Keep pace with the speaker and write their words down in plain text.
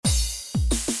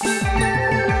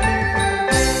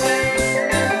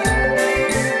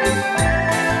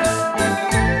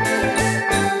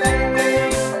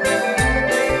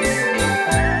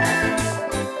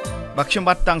បាទខ្ញុំ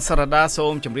បាទតាំងសារ៉ាដាសូ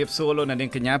មជម្រាបសួរលោកអ្នកនា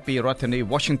ងកញ្ញាពីរដ្ឋធានី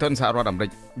Washington សហរដ្ឋអាមេរិក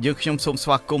យើងខ្ញុំសូមស្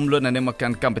វាគមន៍លោកអ្នកនាងមកកា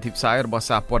ន់កម្មវិធីផ្សាយរបស់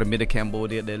សារព័ត៌មាន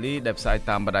Cambodia Daily ដែលផ្សាយ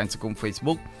តាមបណ្ដាញសង្គម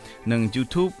Facebook និង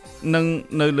YouTube និង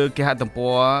នៅលើគេហទំព័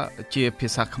រជាភា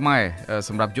សាខ្មែរស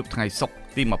ម្រាប់យប់ថ្ងៃសុក្រ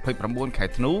ទី29ខែ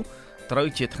ធ្នូត្រូវ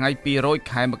ជាថ្ងៃ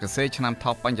200ខែមករាឆ្នាំ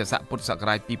ថោះបัญចស័កពុទ្ធសក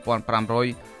រាជ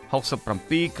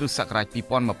2567គ្រិស្តសករាជ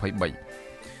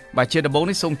2023បាទជាដំបូង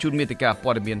នេះសូមជូនមេតិការ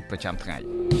ព័ត៌មានប្រចាំថ្ងៃ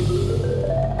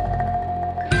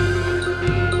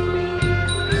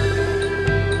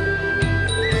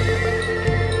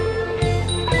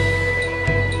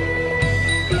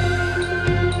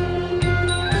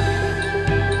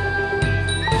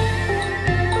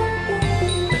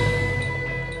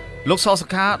លោកសសុ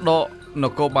ខាដកន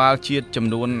គរបាលជាតិចំ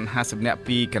នួន50នាក់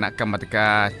ពីគណៈកម្មាធិកា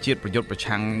រជាតិប្រយុទ្ធប្រ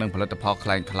ឆាំងនឹងផលិតផលក្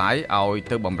លែងក្លាយឲ្យ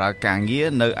ទៅបម្រើការងារ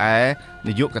នៅឯ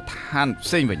នាយកដ្ឋានផ្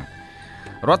សេងវិញ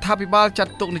រដ្ឋាភិបាលចា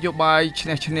ត់ទុកនយោបាយឈ្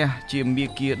នះជាមា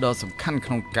គ៌ាដ៏សំខាន់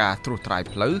ក្នុងការត្រួសត្រាយ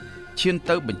ផ្លូវឈាន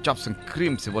ទៅបញ្ចប់សង្គ្រា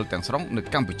មស៊ីវិលទាំងស្រុងនៅ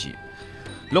កម្ពុជា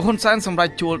លោកហ៊ុនសែនសម្រេច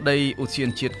ជួលដីឧទ្យាន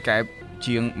ជាតិកែប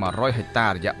ជាង100ហិកតា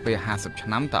រយៈពេល50ឆ្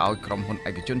នាំទៅឲ្យក្រុមហ៊ុន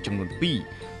ឯកជនចំនួន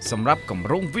2សម្រាប់គម្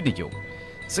រោងវិនិយោគ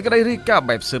សេចក្តីរាយការណ៍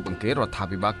បែបស៊ើបអង្កេតរដ្ឋា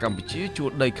ភិបាលកម្ពុជាជួល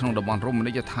ដីក្នុងតំបន់រម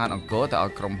ណីយដ្ឋានអង្គរទៅឲ្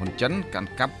យក្រុមហ៊ុនចិនកាន់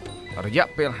កាប់រយៈ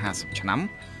ពេល50ឆ្នាំ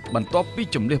បន្ទាប់ពី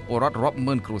ជម្លៀសពលរដ្ឋរាប់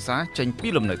ម៉ឺនគ្រួសារចេញពី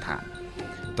លំនៅឋាន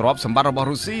ទ្រព្យសម្បត្តិរបស់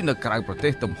រុស្ស៊ីនៅក្រៅប្រទេ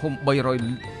សទំហំ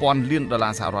$300,000 លា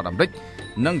នសហរដ្ឋអាមេរិក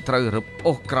នឹងត្រូវរឹប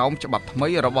អូសក្រោមច្បាប់ថ្មី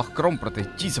របស់ក្រមប្រទេស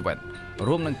G7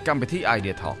 រួមនឹងកម្មវិធី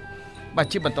Idea Talk បាទ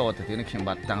ជាបន្តទៅទៀតនេះខ្ញុំ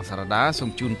បាទតាំងសារ៉ាដាសូម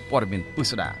ជូនព័ត៌មានពិ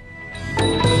ស្ដា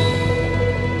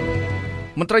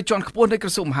មន្ត្រីជាន់ខ្ពស់នៃក្រ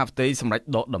សួងមហាផ្ទៃសម្រាប់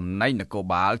ដកតំណែងនគរ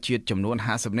បាលជាតិចំនួន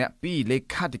50នាក់ពីលេ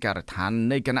ខាធិការដ្ឋាន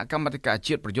នៃគណៈកម្មាធិការ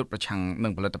ជាតិប្រយុទ្ធប្រឆាំងនឹ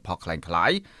ងផលិតផលក្លែងក្លា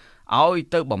យឲ្យ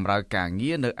ទៅបម្រើការ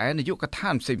ងារនៅឯនាយកដ្ឋា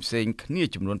នផ្សេងៗគ្នា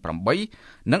ចំនួន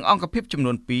8និងអង្គភាពចំ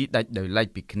នួន2ដាច់ដោយឡែក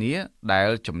ពីគ្នាដែល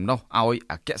ចំណុះឲ្យ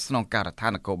អគ្គស្នងការដ្ឋា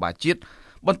ននគរបាលជាតិ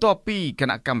បន្ទាប់ពីគ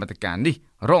ណៈកម្មាធិការនេះ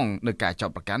រងនឹងការចោទ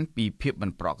ប្រកាន់ពីភាពមិន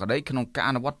ប្រក្រតីក្នុងការ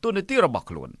អនុវត្តតួនាទីរបស់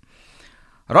ខ្លួន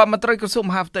រដ្ឋមន្ត្រីក្រសួង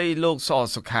មហាផ្ទៃលោកស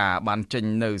សុខាបានចេញ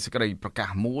នៅសេចក្តីប្រកាស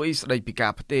មួយស្តីពីកា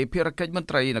រផ្ទេរភារកិច្ចមន្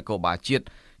ត្រីនគរបាលជាតិ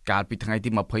កាលពីថ្ងៃទី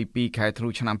22ខែធ្នូ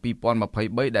ឆ្នាំ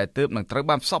2023ដែលទើបនឹងត្រូវ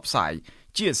បានផ្សព្វផ្សាយ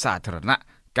ជាសាធារណៈ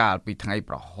កាលពីថ្ងៃ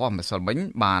ប្រហោះម្សិលមិញ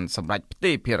បានសម្រេចផ្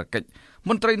ទេរភារកិច្ចម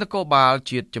ន្ត្រីនគរបាល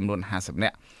ជាតិចំនួន50នា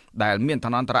ក់ដែលមានឋា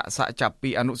នន្តរស័ក្តិចាប់ពី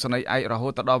អនុសេនីយ៍ឯករហូ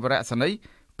តដល់វរៈសេនីយ៍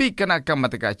ពីគណៈកម្មា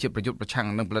ធិការជាតិប្រយុទ្ធប្រឆាំង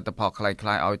នឹងផលិតផលក្លែងក្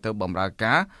លាយឲ្យទៅបម្រើ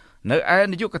ការនៅឯ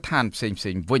នាយកដ្ឋានផ្សេង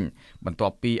វិញបន្ទា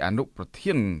ប់ពីអនុប្រ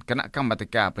ធានគណៈកម្មាធិ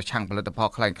ការប្រឆាំងផលិតផល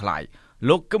ក្លែងក្លាយ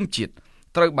លោកកឹមជាតិ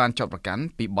ត្រូវបានចោទប្រកាន់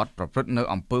ពីបទប្រព្រឹត្តនៅ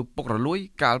អំពើពុករលួយ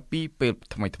កាលពីពេល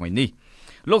ថ្មីនេះ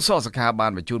លោកសសុខាបា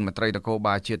នបញ្ជូនមន្ត្រីនគរ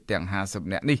បាលជាតិទាំង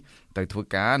50នាក់នេះទៅធ្វើ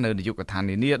ការនៅនាយកដ្ឋាន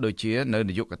នានាដូចជានៅ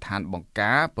នាយកដ្ឋានបង្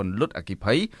ការពន្លត់អគ្គិ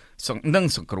ភ័យនិង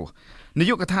សង្គ្រោះនា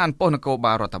យកដ្ឋានប៉ុស្តិ៍នគរ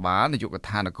បាលរដ្ឋបាលនាយកដ្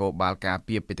ឋាននគរបាលការ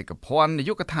ពារបេតិកភណ្ឌនា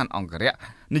យកដ្ឋានអង្គរៈ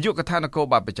នាយកដ្ឋាននគរ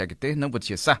បាលបច្ចេកទេសនិងវិទ្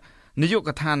យាសាស្ត្រនាយក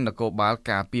ដ្ឋាននគរបាល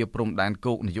ការពារព្រំដែន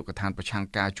គោកនាយកដ្ឋានប្រឆាំង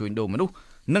ការជួញដូរមនុស្ស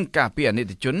និងការពារអនិច្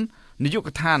ចជននាយក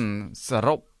ដ្ឋានស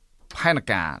រុបផែន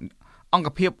ការអង្គ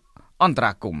ភាពអន្ត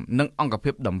រាគមន៍និងអង្គ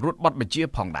ភាពតម្រួតបទបញ្ជា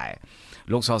ផងដែរ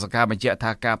លោកសសុខាបញ្ជាក់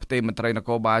ថាការផ្ទេរមន្ត្រីនគ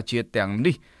របាលជាតិទាំង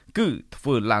នេះគឺធ្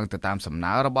វើឡើងទៅតាមសំ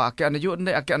ណើរបស់អគ្គនាយក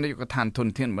នៃអគ្គនាយកដ្ឋានធន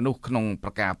ធានមនុស្សក្នុងប្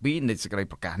រការ2នៃសេចក្តី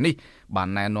ប្រកាសនេះបាន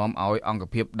ណែនាំឲ្យអង្គ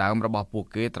ភាពដើមរបស់ពួក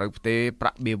គេត្រូវផ្ទេរប្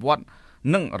រាក់បៀវត្ស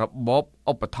និងរបប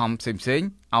ឧបត្ថម្ភផ្សេងៗ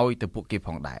ឲ្យទៅពួកគេផ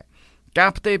ងដែរកា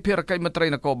រផ្ទេរភារកិច្ចមន្ត្រី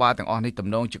នគរបាលទាំងអស់នេះទំ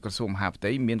នងជាក្រសួងមហាផ្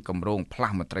ទៃមានគម្រោងផ្លា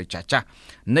ស់មន្ត្រីចាស់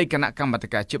នៃគណៈកម្មាធិ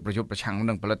ការជាតិប្រយុទ្ធប្រឆាំង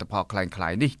នឹងផលិតផលក្លែងក្លា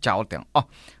យនេះចោលទាំងអស់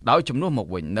ដោយជំនួសមក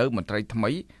វិញនៅមន្ត្រីថ្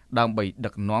មីដើម្បីដឹ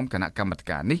កនាំគណៈកម្មាធិ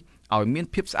ការនេះឲ្យមាន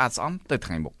ភាពស្អាតស្អំទៅ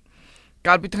ថ្ងៃមុខ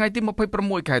កាលពីថ្ងៃទី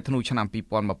26ខែធ្នូឆ្នាំ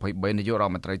2023នាយករដ្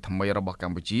ឋមន្ត្រីថ្មីរបស់ក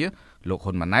ម្ពុជាលោក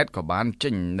ហ៊ុនម៉ាណែតក៏បានចេ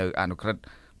ញនៅអនុក្រឹត្យ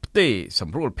ផ្ទេរស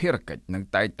ម្រួលភារកិច្ចនិង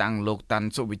តែងតាំងលោកតាន់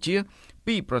សុវិជា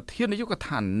ពីប្រធាននាយកដ្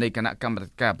ឋាននៃគណៈកម្មាធិ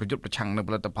ការប្រយុទ្ធប្រឆាំងនឹងផ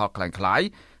លិតផលក្លែងក្លាយ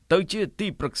ទៅជាទី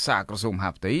ប្រឹក្សាក្រសួងមហា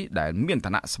ផ្ទៃដែលមាន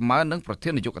ឋានៈស្មើនឹងប្រធា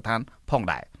ននាយកដ្ឋានផង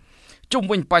ដែរជុំ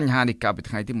វិញបញ្ហានេះកាលពី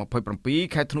ថ្ងៃទី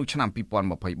27ខែធ្នូឆ្នាំ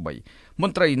2023ម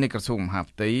ន្ត្រីនៃក្រសួងមហា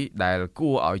ផ្ទៃដែលគួ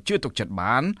រឲ្យជឿទុកចិត្ត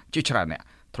បានជាច្រើនអ្នក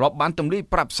ធ្លាប់បានទម្លាយ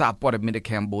ប្រាប់សារព័ត៌មាន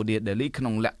Cambodia Daily ក្នុ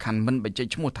ងលក្ខខណ្ឌមិនបញ្ចេញ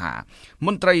ឈ្មោះថាម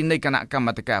ន្ត្រីនៃគណៈកម្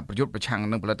មាធិការប្រយុទ្ធប្រឆាំង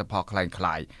នឹងផលិតផលក្លែងក្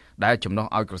លាយដែលចំណុះ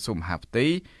ឲ្យក្រសួងមហាផ្ទៃ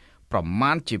ប្រ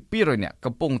មាណជា200នាក់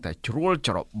កំពុងតែជ្រួល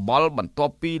ច្របល់បន្ទា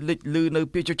ប់ពីលេចឮនៅ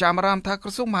ពាក្យចចាមអារាមថាក្រ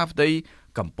សួងមហាផ្ទៃ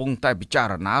កំពុងតែពិចា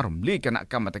រណារំលាយគណៈ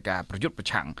កម្មាធិការប្រយុទ្ធប្រ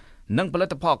ឆាំងនិងផលិ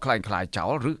តផលក្លែងក្លាយចោ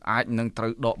លឬអាចនឹងត្រូ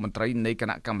វដកមន្ត្រីនៃគ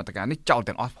ណៈកម្មាធិការនេះចោល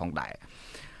ទាំងអស់ផងដែរ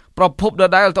ប្រភពដ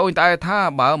ដែលត្អូញត្អែថា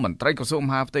បើមន្ត្រីក្រសួងម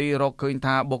ហាផ្ទៃរកឃើញ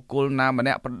ថាបុគ្គលណាម្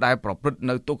នាក់ដែលប្រព្រឹត្ត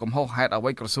នៅទោសកំហុសហេតុអ្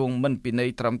វីក្រសួងមិនពិន័យ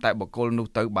ត្រឹមតែបុគ្គលនោះ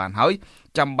ទៅបានហើយ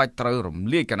ចាំបាច់ត្រូវរំ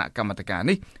លាយគណៈកម្មាធិការ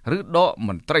នេះឬដកម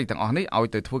ន្ត្រីទាំងអស់នេះឲ្យ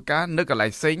ទៅធ្វើការនៅកន្លែង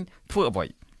ផ្សេងធ្វើអ្វី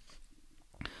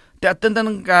តែទន្ទឹម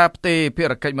នឹងការផ្ទេរភា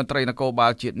រកិច្ចមន្ត្រីនគរបា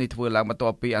លជាតិនេះធ្វើឡើងបន្ទា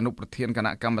ប់ពីអនុប្រធានគ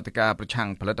ណៈកម្មាធិការប្រឆាំង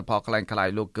ផលិតផលក្លែងក្លាយ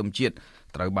លោកគឹមជាតិ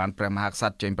ត្រូវបានព្រះមហាក្ស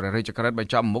ត្រចេញព្រះរាជក្រឹត្យប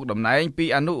ញ្ចប់មុខតំណែងពី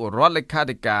អនុរដ្ឋលេខា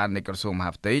ធិការនៃក្រសួងម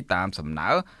ហាផ្ទៃតាមសំណើ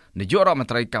នាយករដ្ឋមន្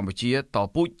ត្រីកម្ពុជាត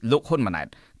ពូជលោកហ៊ុនម៉ាណែត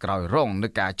ក្រោយរងនឹ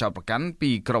ងការចោទប្រកាន់ពី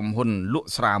ក្រុមហ៊ុនលក់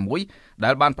ស្រាមួយដែ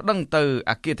លបានប្តឹងទៅ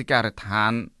អគ្គលេខាធិការ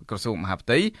ក្រសួងមហាផ្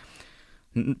ទៃ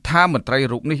ថាមន្ត្រី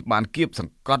រូបនេះបានគៀបស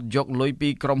ង្កត់យកលុយពី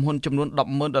ក្រុមហ៊ុនចំនួន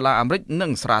$10,000អាមេរិកនិ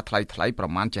ងស្រាថ្លៃប្រ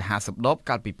មាណជា50ដប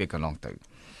កាលពីពេលកន្លងទៅ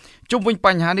ជុំវិញប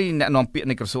ញ្ហានេះអ្នកនាំពាក្យ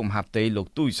នៃក្រសួងមហាផ្ទៃលោក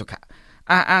ទូយសុខា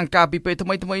អះអាងការពីពេលថ្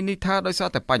មីនេះថាដោយសារ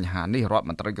តែបញ្ហានេះរដ្ឋ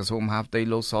មន្ត្រីក្រសួងមហាផ្ទៃ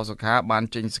លោកសសុខាបាន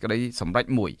ចេញសេចក្តីសម្រេច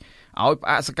មួយឲ្យផ្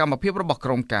អាកសកម្មភាពរបស់ក្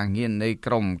រុមការងារនៃ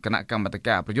ក្រុមគណៈកម្មាធិ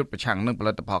ការប្រយុទ្ធប្រឆាំងនឹងផ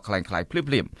លិតផលក្លែងក្លាយភ្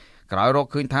លាមក្រោយរក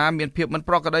ឃើញថាមានភាពមិន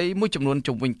ប្រក្រតីមួយចំនួន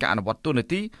ជុំវិញការអនុវត្តទូនា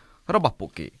ទីរបស់ពួ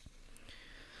កគេ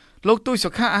លោកទូយសុ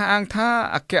ខាអះអាងថា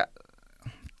អគ្គ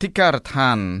ធិការដ្ឋា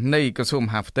ននៃក្រសួងម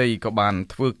ហាផ្ទៃក៏បាន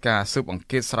ធ្វើការស៊ើបអង្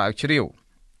កេតស្រាវជ្រាវ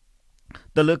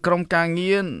ទៅលើក្រុមការ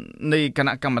ងារនៃគ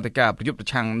ណៈកម្មាធិការប្រយុទ្ធប្រ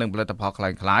ឆាំងនឹងផលិតផលក្លែ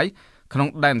ងក្លាយក្នុង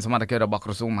ដែនសមត្ថកិច្ចរបស់ក្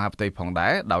រសួងមហាផ្ទៃផងដែ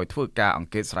រដោយធ្វើការអង្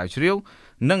កេតស្រាវជ្រាវ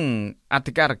និងអ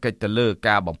ធិការកិច្ចទៅលើ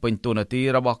ការបំពេញតួនាទី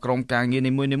របស់ក្រុមការងារ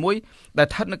នីមួយៗដែល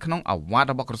ស្ថិតនៅក្នុងអាវ៉ាត់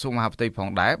របស់ក្រសួងមហាផ្ទៃផង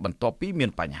ដែរបន្ទាប់ពីមាន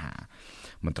បញ្ហា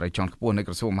មន្ត្រីជាន់ខ្ពស់នៃ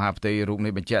ក្រសួងមហាផ្ទៃរូប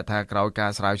នេះបញ្ជាក់ថាក្រោយការ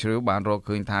ស្រាវជ្រាវបានរក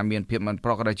ឃើញថាមានភាពមិនប្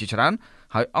រក្រតីជាច្រើន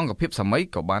ហើយអង្គភាពសម័យ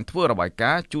ក៏បានធ្វើរបាយ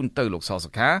ការណ៍ជូនទៅលោកសសុ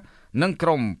ខានិងក្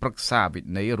រុមប្រឹក្សាវិ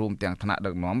ន័យរួមទាំងថ្នាក់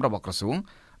ដឹកនាំរបស់ក្រសួង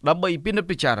ដើម្បីពិនិត្យ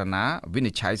ពិចារណាវិ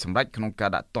និច្ឆ័យសម្រេចក្នុងការ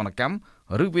ដាក់ទណ្ឌកម្ម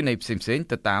ឬវិន័យផ្សេងៗ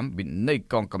ទៅតាមវិន័យ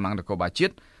កងកម្លាំងនគរបាលជា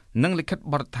តិនិងលិខិត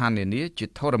បទដ្ឋាននានាជា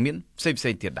ធរមានផ្សេងៗ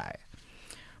ទៀតដែរ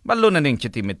បាទលោកនាងជា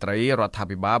ទីមេត្រីរដ្ឋា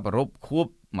ភិបាលប្រពខួប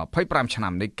25ឆ្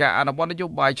នាំនៃការអនុវត្តនយោ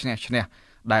បាយឈ្នះ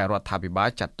ដែលរដ្ឋាភិបាល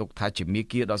ចាត់ទុកថាជាមា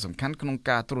គ៌ាដ៏សំខាន់ក្នុង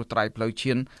ការត្រួសត្រាយផ្លូវ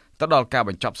ឈានទៅដល់ការ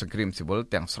បញ្ចប់សង្គ្រាមស៊ីវិល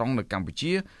ទាំងស្រុងនៅកម្ពុ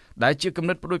ជាដែលជាគំ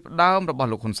និតផ្ដួចផ្ដើមរបស់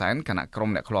លោកហ៊ុនសែនគណៈក្រុម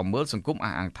អ្នកឃ្លាំមើលសង្គម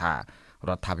អះអាងថារ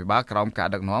ដ្ឋាភិបាលក្រោមការ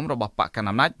ដឹកនាំរបស់បកកណ្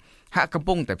ដាលអំណាចហាក់កំ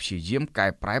ពុងតែព្យាយាមកែ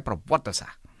ប្រែប្រវត្តិសា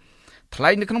ស្ត្រថ្លែ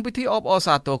ងនៅក្នុងពិធីអបអរ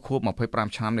សាទរខួប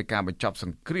25ឆ្នាំនៃការបញ្ចប់ស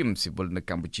ង្គ្រាមស៊ីវិលនៅ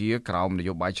កម្ពុជាក្រោមន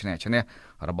យោបាយឈ្នះ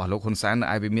របស់លោកហ៊ុនសែននៅ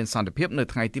ឯវិមានសន្តិភាពនៅ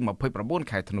ថ្ងៃទី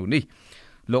29ខែធ្នូនេះ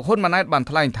លោកហ៊ុនម៉ាណែតបាន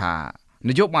ថ្លែងថា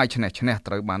នយោបាយឈ្នះ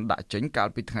ត្រូវបានដាក់ចេញកាល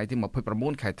ពីថ្ងៃទី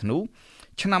29ខែធ្នូ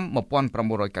ឆ្នាំ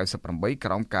1998ក្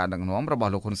រោមការដឹកនាំរប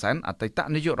ស់លោកហ៊ុនសែនអតីត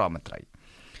នាយករដ្ឋមន្ត្រី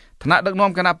ថ្នាក់ដឹក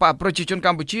នាំគណៈបកប្រជាជនក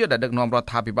ម្ពុជាដែលដឹកនាំរដ្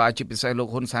ឋាភិបាលជាពិសេសលោក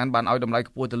ហ៊ុនសែនបានឲ្យតម្លៃ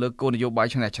ខ្ពស់ទៅលើគោលនយោបាយ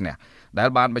ឈ្នះដែល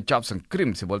បានបញ្ចប់សង្គ្រាម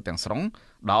ស៊ីវិលទាំងស្រុង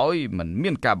ដោយមិនមា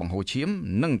នការបង្ហូរឈាម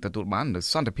និងទទួលបាននូវ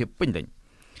សន្តិភាពពេញលេញ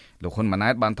លោកហ៊ុនម៉ាណែ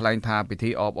តបានថ្លែងថាពិធី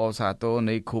អបអរសាទរ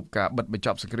នៃខួបការបិទបញ្ច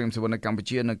ប់សង្គ្រាមស៊ីវិលនៅកម្ពុ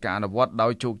ជានិងការអនុវត្តដោ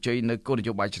យជោគជ័យនៅគោលន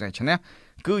យោបាយឈ្នះ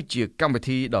គឺជាកម្មវិ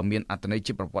ធីដ៏មានអត្ថន័យ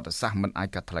ជាប្រវត្តិសាស្ត្រមិនអាច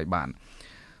កាត់ថ្លៃបាន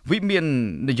វិមាន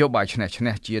នយោបាយឈ្នះ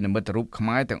ជានិមិត្តរូបខ្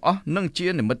មែរទាំងអស់និងជា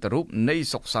និមិត្តរូបនៃ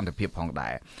សុខសន្តិភាពផងដែ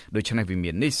រដូច្នេះវិមា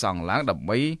ននេះសង់ឡើងដើម្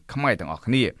បីខ្មែរទាំងអស់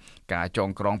គ្នាការចង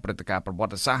ក្រងព្រឹត្តិការណ៍ប្រវ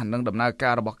ត្តិសាស្ត្រនិងដំណើរកា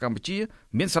ររបស់កម្ពុជា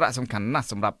មានសារៈសំខាន់ណាស់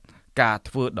សម្រាប់ការ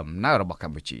ធ្វើដំណើររបស់ក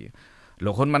ម្ពុជា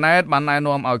លោកហ៊ុនម៉ាណែតបានណែ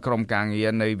នាំឲ្យក្រុមការងារ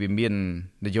នៃវិមាន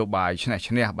នយោបាយឈ្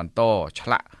នះបន្តឆ្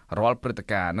លាក់រាល់ព្រឹត្តិ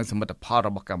ការណ៍និងសមិទ្ធផលរ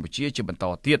បស់កម្ពុជាជាបន្ត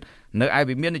ទៀតនៅឯ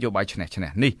វិមាននយោបាយឈ្នះ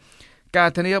នេះការ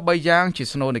ធានា3យ៉ាងជា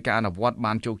ស្នូលនៃការអនុវត្ត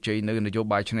បានជោគជ័យនៅនយោ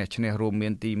បាយឈ្នះរួមមា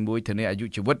នទី1ធានាអាយុ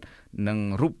ជីវិតនិង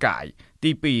រូបកាយទី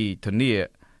2ធា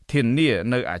នា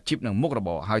នៅអាជីពនិងមុខរប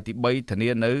រហើយទី3ធានា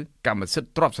នៅកម្មសិទ្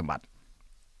ធិទ្រព្យសម្បត្តិ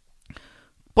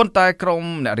ប៉ុន្តែក្រុម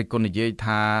អ្នករិះគន់និយាយ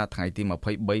ថាថ្ងៃទី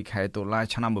23ខែតុលា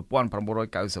ឆ្នាំ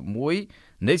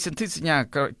1991នៃសន្ធិសញ្ញា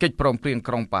កិច្ចព្រមព្រៀង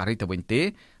ក្រុងប៉ារីសទៅវិញទេ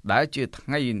ដែលជាថ្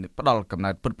ងៃផ្ដល់កំ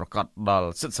ណើតពិតប្រាកដដល់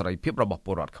សិទ្ធិសេរីភាពរបស់ព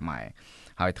លរដ្ឋខ្មែរ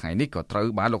ហើយថ្ងៃនេះក៏ត្រូវ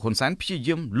បានលោកហ៊ុនសែនព្យា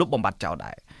យាមលុបបំបាត់ចោល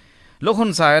ដែរលោកហ៊ុ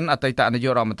នសែនអតីតនាយ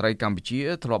ករដ្ឋមន្ត្រីកម្ពុជា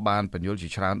ធ្លាប់បានបញ្យល់ជា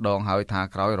ច្រើនដងហើយថា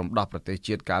ក្រោយរំដោះប្រទេស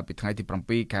ជាតិកាលពីថ្ងៃទី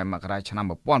7ខែមករាឆ្នាំ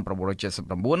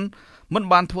1979មិន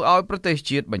បានធ្វើឲ្យប្រទេស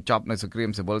ជាតិបញ្ចប់នៅសង្គ្រាម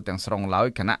ស៊ីវិលទាំងស្រុងឡើយ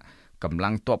គណៈកម្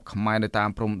លាំងទ័ពខ្មែរនៅតាម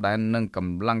ព្រំដែននិងក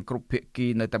ម្លាំងគ្រប់ភាគី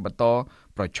នៅតែបន្ត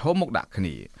ប្រឈមមុខដាក់គ្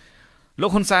នាលោក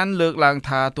ហ៊ុនសែនលើកឡើង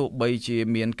ថាទោះបីជា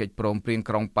មានកិច្ចព្រមព្រៀង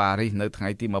ក្រុងប៉ារីសនៅថ្ងៃ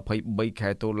ទី23ខែ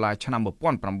តុលាឆ្នាំ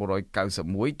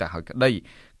1991តែហើយក្តី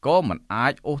ក៏មិនអា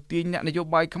ចអូសទាញអ្នកនយោ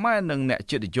បាយខ្មែរនិងអ្នក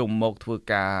ជាតិនិយមមកធ្វើ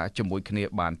ការជាមួយគ្នា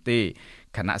បានទេ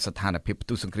ខណៈស្ថានភាពផ្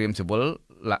ទុះសង្គ្រាមស៊ីវិល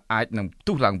អាចនឹងផ្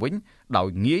ទុះឡើងវិញដោយ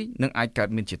ងាយនឹងអាចកើត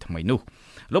មានជាថ្មីនោះ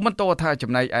លោកបន្តថា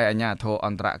ចំណែកឯអាជ្ញាធរអ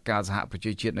ន្តរការសហប្រ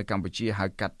ជាជាតិនៅកម្ពុជាហៅ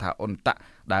កាត់ថាអ៊ុនតាក់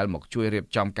ដែលមកជួយរៀប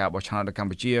ចំការបោះឆ្នោតនៅកម្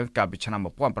ពុជាកាលពីឆ្នាំ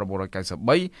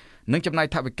1993និងចំណាយ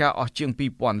ថវិកាអស់ជាង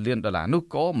$2000 លាននោះ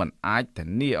ក៏មិនអាចធា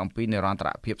នាអំពីនិរន្តរ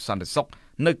ភាពសន្តិសុខ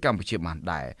នៅកម្ពុជាបាន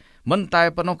ដែរមិនតែ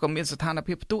ប៉ុណ្ណោះក៏មានស្ថាន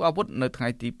ភាពផ្ទុះអាវុធនៅថ្ងៃ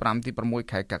ទី5ទី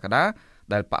6ខែកក្កដា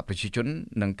ដែលបកប្រជាជន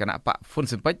និងគណៈបកហ៊ុន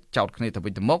ស៊ិនប៉ិចចោទគ្នាទៅវិ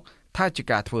ញទៅមកថាជា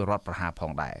ការធ្វើរដ្ឋប្រហារផ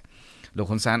ងដែរលោក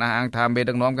ហ៊ុនសែនអះអាងថាមេ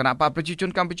ដឹកនាំគណៈបកប្រជាជន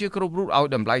កម្ពុជាគ្រប់រូបឲ្យ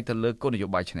តម្លៃទៅលើគោលនយោ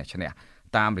បាយឈ្នះឈ្នះ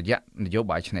តាមរយៈនយោ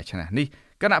បាយឈ្នះឈ្នះនេះ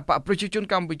គណៈបកប្រជាជន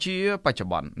កម្ពុជាបច្ចុ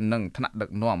ប្បន្ននិងថ្នាក់ដឹក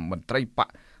នាំមន្ត្រីបក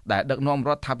ដែលដឹកនាំរ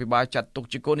ដ្ឋាភិបាលចាត់ទុក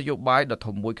ជាគោលនយោបាយដ៏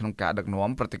ធំមួយក្នុងការដឹកនាំ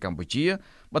ប្រទេសកម្ពុជា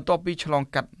បន្ទាប់ពីឆ្លង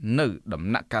កាត់នៅដំ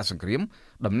ណាក់កាលសង្គ្រាម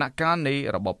ដំណាក់កាលនៃ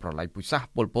របបប្រល័យពូជសាសន៍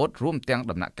ប៉ុលពតរួមទាំង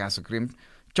ដំណាក់កាលសង្គ្រាម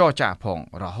ចរចាផង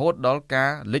រហូតដល់ការ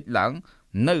លេចឡើង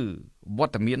នៅវ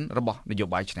ត្តមានរបស់នយោ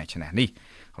បាយឈ្នះឈ្នះនេះ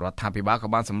រដ្ឋាភិបាលក៏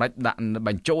បានសម្រេចដាក់ប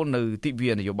ញ្ចូលនៅទិ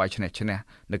វានយោបាយឈ្នះឈ្នះ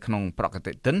នៅក្នុងប្រក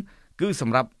តិទិនគឺស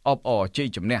ម្រាប់អបអរជ័យ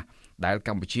ជំនះដែលក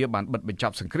ម្ពុជាបានបិទបញ្ច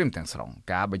ប់សង្គ្រាមទាំងស្រុង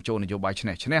ការបញ្ចូលនយោបាយឈ្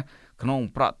នះឈ្នះក្នុង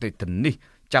ប្រតិទិននេះ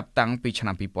ចាប់តាំងពីឆ្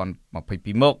នាំ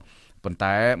2022មកប៉ុន្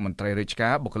តែមន្ត្រីរាជកា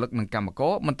របុគ្គលិកនិងកម្មក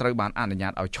រមិនត្រូវបានអនុញ្ញា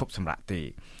តឲ្យឈប់សម្រាកទេ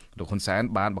លោកហ៊ុនសែន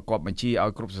បានបង្គាប់បញ្ជាឲ្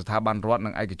យគ្រប់ស្ថាប័នរដ្ឋនិ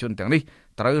ងឯកជនទាំងនេះ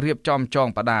ត្រូវរៀបចំចង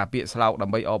បដាពាក្យស្លោកដើ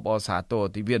ម្បីអបអរសាទរ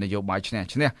ទិវានយោបាយឈ្នះ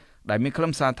ឈ្នះដែលមានខ្លឹ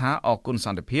មសារថាអរគុណស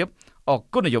ន្តិភាពអរ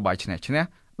គុណនយោបាយឈ្នះឈ្នះ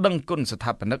ដឹងគុណស្ថា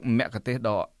បនិកមគ្គទេស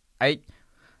ដ៏ឯក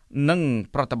និង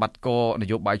ប្រតិបត្តិការន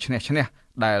យោបាយឈ្នះឈ្នះ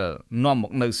ដែលនាំម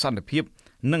កនូវសន្តិភាព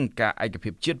និងការឯកភា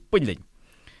ពជាតិពេញលេញ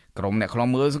ក្រុមអ្នកខ្លាំ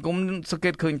មើលសង្គមសង្កេ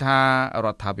តឃើញថារ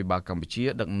ដ្ឋាភិបាលកម្ពុជា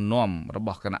ដឹកនាំរប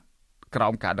ស់គណៈក្រោ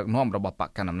មការដឹកនាំរបស់បក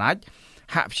កណ្ដាលអំណាច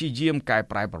ហាក់ព្យាយាមកែ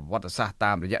ប្រែប្រវត្តិសាស្ត្រ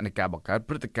តាមរយៈនៃការបង្កើត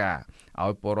ព្រឹត្តិការណ៍ឲ្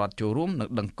យពលរដ្ឋចូលរួមនិង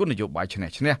ដឹងគុណនយោបាយឈ្នះ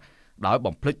ឈ្នះដោយ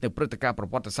បំភ្លេចនៅព្រឹត្តិការណ៍ប្រ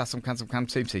វត្តិសាស្ត្រសំខាន់ៗ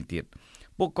ផ្សេងៗទៀត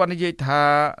ពួកគាត់និយាយថា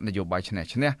នយោបាយឈ្នះ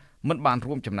ឈ្នះមិនបាន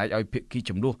រួមចំណែកឲ្យភាគី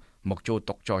ចំនួនមកចូល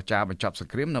តុចរចាបញ្ចប់ស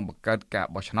ង្គ្រាមនិងបង្កើតការ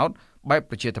បោះឆ្នោតបែប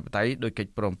ប្រជាធិបតេយ្យដោយកិច្ច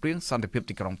ព្រមព្រៀងសន្តិភាព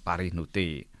ទីក្រុងប៉ារីសនោះទេ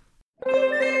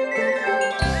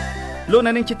លោកអ្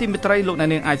នកនាងជាទីមេត្រីលោកអ្នក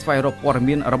នាងអាចស្វែងរកព័ត៌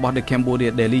មានរបស់ The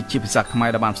Cambodia Daily ជាភាសាខ្មែរ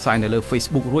ដែលបានផ្សាយនៅលើ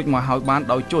Facebook រួចមកហើយបាន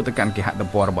ដោយចូលទៅកាន់គេហទំ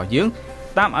ព័ររបស់យើង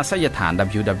តាមអាសយដ្ឋាន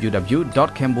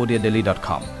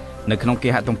www.cambodiadaily.com នៅក្នុងគេ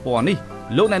ហទំព័រនេះ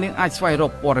លោកអ្នកនាងអាចស្វែងរ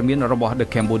កព័ត៌មានរបស់ The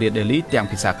Cambodia Daily ទាំង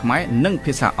ភាសាខ្មែរនិង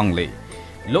ភាសាអង់គ្លេស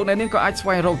លោកអ្នកនាងក៏អាចស្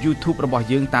វែងរក YouTube របស់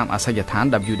យើងតាមអាសយដ្ឋាន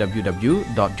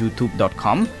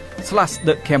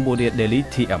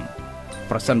www.youtube.com/thecambodiadailytm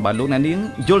ប្រសិនបើលោកអ្នកនាង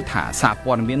យល់ថាសារ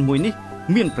ព័ត៌មានមួយនេះ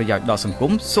មានប្រយោជន៍ដល់សង្គ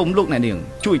មសូមលោកអ្នកនាង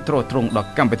ជួយទ្រទ្រង់ដល់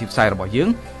កម្មវិធីផ្សាយរបស់យើង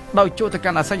ដោយចូលទៅកា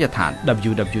ន់អាសយដ្ឋាន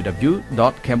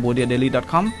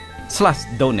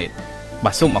www.cambodiadaily.com/donate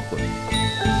បាទសូមអរគុណ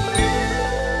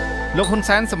លោកហ៊ុន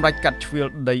សែនសម្រេចកាត់ជ្រឿល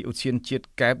ដីឧទ្យានជាតិ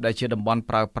កែបដែលជាតំបន់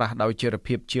ប្រើប្រាស់ដោយជីវ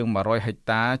ភាពជាង100ហិក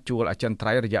តាជួលអចិន្ត្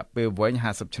រៃយ៍រយៈពេលវែង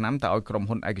50ឆ្នាំទៅឲ្យក្រុម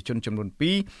ហ៊ុនឯកជនចំនួន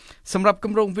2សម្រាប់គ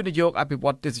ម្រោងវិនិយោគអភិវ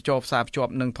ឌ្ឍទេសចរផ្សារភ្ជា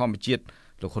ប់នឹងធម្មជាតិ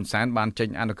លោកហ៊ុនសែនបានចេញ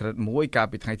អនុក្រឹត្យមួយកាល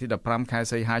ពីថ្ងៃទី15ខែ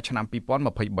សីហាឆ្នាំ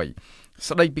2023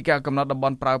ស្ដីពីការកំណត់តំប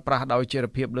ន់ប្រើប្រាស់ដោយជីវ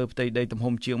ភាពលើផ្ទៃដីទំ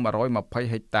ហំជាង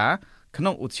120ហិកតាក្នុ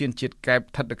ងឧទ្យានជាតិកែប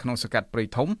ស្ថិតនៅក្នុងសង្កាត់ព្រៃ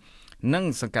ធំនិង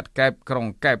សង្កាត់កែបក្រុង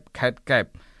កែបខេត្តកែប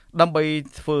ដើម្បី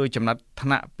ធ្វើចំណាត់ថ្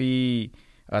នាក់ពី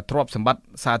ទ្រព្យសម្បត្តិ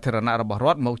សាធារណៈរបស់រ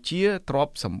ដ្ឋមកជាទ្រព្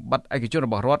យសម្បត្តិឯកជនរ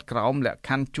បស់រដ្ឋក្រោមលក្ខខ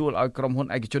ណ្ឌជួលឲ្យក្រុមហ៊ុន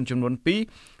ឯកជនចំនួន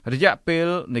2រយៈពេល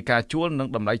នៃការជួលនិង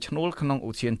តម្លៃឈ្នួលក្នុងឧ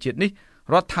ទ្យានជាតិនេះ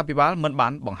រដ្ឋាភិបាលមិនបា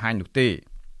នបង្ហាញនោះទេ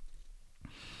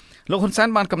លោកហ៊ុនសែន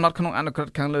បានកំណត់ក្នុងអនុក្រឹត្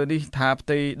យខាងលើនេះថាផ្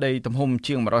ទៃដីទំហំ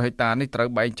ជាង100ហិកតានេះត្រូវ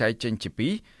បែងចែកចេញជា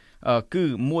2គឺ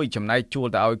មួយចំណែកជួល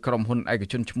ទៅឲ្យក្រុមហ៊ុនឯក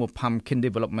ជនឈ្មោះ Pumpkin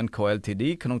Development Co Ltd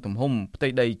ក្នុងទំហំផ្ទៃ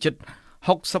ដីជិត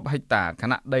60ហិកតាខ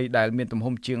ណៈដីដែលមានទំ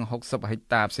ហំជាង60ហិក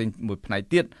តាផ្សេងមួយផ្នែក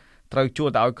ទៀតត្រូវជួល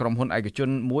ទៅឲ្យក្រុមហ៊ុនឯកជន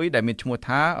មួយដែលមានឈ្មោះ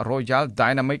ថា Royal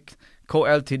Dynamic Co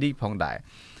Ltd ផងដែរ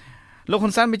លោកហ៊ុ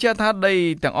នសែនបញ្ជាក់ថាដី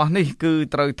ទាំងអស់នេះគឺ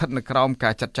ត្រូវស្ថិតនៅក្រោមកា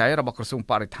រចាត់ចែងរបស់ក្រសួង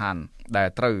បរិស្ថានដែល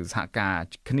ត្រូវសហការ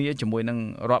គ្នាជាមួយនឹង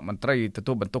រដ្ឋមន្ត្រីទ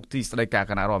ទួលបន្ទុកទីស្តីការ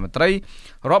គណៈរដ្ឋមន្ត្រី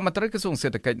ក្រសួងសេ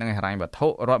ដ្ឋកិច្ចនិងហិរញ្ញវត្ថុ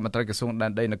រដ្ឋមន្ត្រីក្រសួងដែ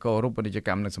នដីនគររូបនីយក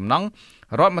ម្មនិងសំណង់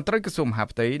រដ្ឋមន្ត្រីក្រសួងមហា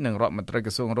ផ្ទៃនិងរដ្ឋមន្ត្រីក្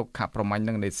រសួងរុក្ខាប្រមាញ់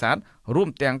និងនេសាទរួម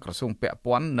ទាំងក្រសួងពាក់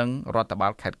ព័ន្ធនិងរដ្ឋបា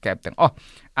លខេត្តកែបទាំងអស់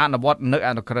អនុវត្តនៅអ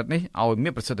នុក្រឹត្យនេះឲ្យមា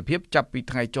នប្រសិទ្ធភាពចាប់ពី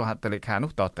ថ្ងៃចុះហត្ថលេខា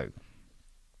នោះតទៅ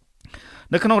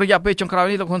នៅក្នុងរយៈពេលចុងក្រោយ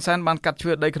នេះលោកហ៊ុនសែនបានកាត់ជ្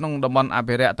រឿដីក្នុងតំបន់អ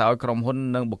ភិរក្សទៅឲ្យក្រុមហ៊ុន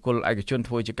និងបុគ្គលឯកជន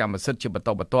ធ្វើជាកម្មសិទ្ធិជាបន្ត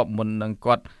បន្ទាប់មុននឹង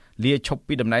គាត់លាឈប់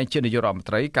ពីតំណែងជានាយករដ្ឋមន្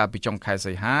ត្រីកាលពីចុងខែ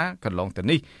សីហាកន្លងទៅ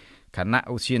នេះគណៈ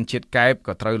ឧទ្យានជាតិកែប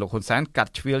ក៏ត្រូវលោកហ៊ុនសែនកា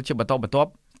ត់ជ្រឿលជាបន្តបន្ទាប់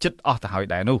ជិតអស់ទៅហើយ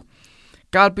ដែរនោះ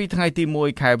កាលពីថ្ងៃទី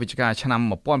1ខែវិច្ឆិកាឆ្នាំ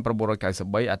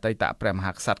1993អតីតព្រះម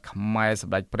ហាក្សត្រខ្មែរស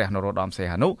ម្ដេចព្រះនរោត្តមសី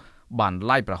ហនុ បាន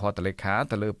ឡាយប្រហោតលេខា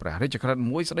ទៅលើព្រះរាជក្រឹត្យ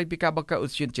មួយស្តីពីការបង្កើតឧ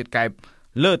ទ្យានជាតិកែប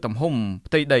លើទំហំ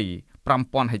ផ្ទៃដី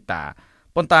 5000 ហិកតា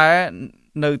ប៉ុន្តែ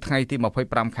នៅថ្ងៃទី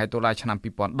 25 ខែតុលាឆ្នាំ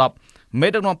 2010 មេ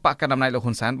ដឹកនាំបកកណ្ដាលអំណាចលោក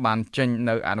ហ៊ុនសែនបានចេញ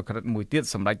នៅអនុក្រឹត្យមួយទៀត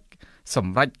សម្រា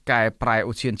ប់កែប្រែ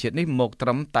ឧទ្យានជាតិនេះមកត្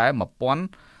រឹមតែ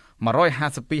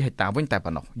1152 ហិកតាវិញតែ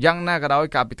ប៉ុណ្ណោះយ៉ាងណាក៏ដោយ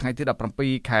កាលពីថ្ងៃទី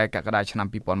 17 ខែកក្កដាឆ្នាំ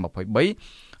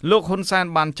 2023 លោកហ៊ុនសែន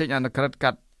បានចេញអនុក្រឹត្យ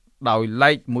កាត់ដោយ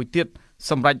ឡែកមួយទៀត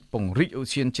សម្រាប់ពង្រីកឧ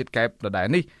ទ្យានជាតិកែបដដែល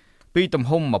នេះពីទំ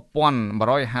ហំ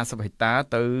1150 ហិកតា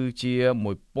ទៅជា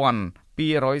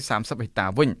1230 ហិកតា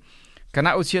វិញគ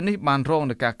ណៈឧទ្យាននេះបានរង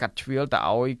នឹងការកាត់ជ្រៀលទៅ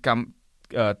ឲ្យ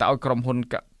ក្រុមហ៊ុន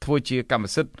ធ្វើជាកម្ម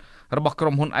សិទ្ធិរបស់ក្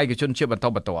រុមហ៊ុនឯកជនជាបន្ត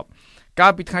បន្ទាប់កា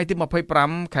លពីថ្ងៃទី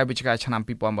 25 ខែវិច្ឆិកាឆ្នាំ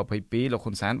 2022 លោក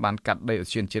ហ៊ុនសែនបានកាត់ដីឧ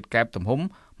ទ្យានជាតិកែបទំហំ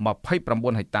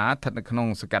29 ហិកតាស្ថិតនៅក្នុង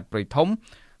សង្កាត់ព្រៃធំ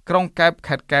ក្រុងកែប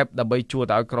ខេត្តកែបដើម្បីជួល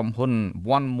ទៅឲ្យក្រុមហ៊ុន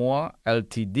One More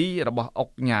Ltd របស់អុក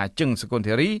ញ៉ាជឹងសុគន្ធ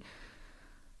ធារី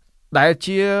ដែល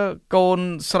ជាកូន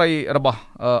ស្រីរបស់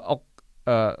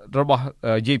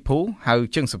យាយភូហៅ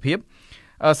ជឹងសុភាព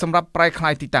សម្រាប់ប្រែក្លា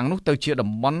យទីតាំងនោះទៅជាតំ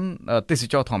បន់ទេស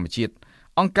ចរធម្មជាតិ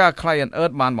អង្គការ Client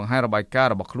Earth បានបង្ហាញរបាយការ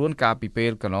ណ៍របស់ខ្លួនកាលពីពេ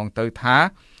លកន្លងទៅថា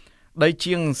ដី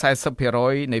ជាង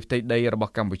 40% នៃផ្ទៃដីរប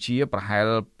ស់កម្ពុជាប្រហែល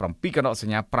7កណ្ដកស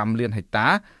ញ្ញា 5 លានហិកតា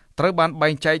ត្រូវបានបែ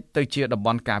ងចែកទៅជាតំប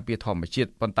ន់ការពារធម្មជាតិ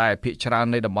ប៉ុន្តែភាគច្រើន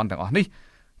នៃតំបន់ទាំងអស់នេះ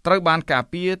ត្រូវបានការ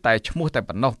ពារតែឈ្មោះតែ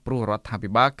ប៉ុណ្ណោះព្រោះរដ្ឋាភិ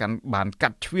បាលបានកា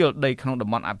ត់ជ្រៀលដីក្នុងតំ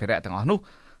បន់អភិរក្សទាំងអស់នោះ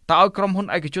តើឲ្យក្រុមហ៊ុន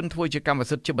ឯកជនធ្វើជាកម្ម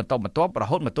សិទ្ធិជាបន្តបន្ទាប់រ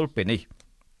ហូតមកទល់ពេលនេះ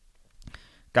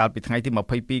កាលពីថ្ងៃទី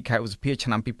 22 ខែឧសភាឆ្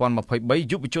នាំ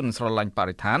 2023 យុវជនស្រឡាញ់ប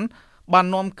រិស្ថានបាន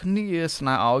នាំគ្នាស្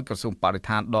នើឲ្យក្រសួងបរិស្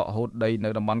ថានដកហូតដីនៅ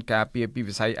តំបន់ការពារពី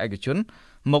វិស័យឯកជន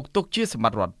មកទុកជាសម្ប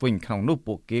ត្តិរដ្ឋវិញក្នុងនោះ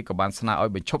ពួកគេក៏បានស្នើឲ្យ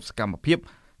បញ្ឈប់សកម្មភាព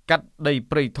កាត់ដី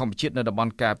ព្រៃធម្មជាតិនៅតំប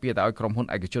ន់ការពារទៅឲ្យក្រុមហ៊ុន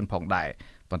ឯកជនផងដែរ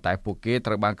ប៉ុន្តែពួកគេ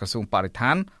ត្រូវបានក្រសួងបរិស្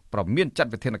ថានប្រមានចា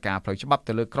ត់វិធានការផ្លូវច្បាប់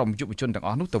ទៅលើក្រុមយុវជនទាំងអ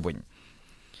ស់នោះទៅវិញ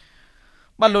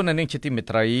បាទលោកអ្នកនាងជាទីមេ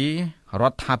ត្រីរ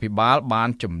ដ្ឋាភិបាលបាន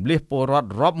ជំលះពលរដ្ឋ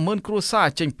រាប់ម៉ឺនគ្រួសារ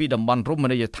ចេញពីតំបន់រម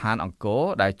ណីយដ្ឋានអង្គរ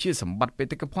ដែលជាសម្បត្តិបេ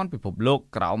តិកភណ្ឌពិភពលោក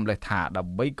ក្រោមលេសថាដើ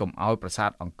ម្បីកុំឲ្យប្រាសា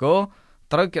ទអង្គរ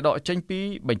ត្រូវគេដកចេញពី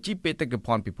បញ្ជីបេតិកភ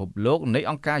ណ្ឌពិភពលោកនៃ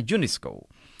អង្គការ UNESCO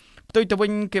ផ្ទុយទៅវិ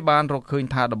ញគេបានរកឃើញ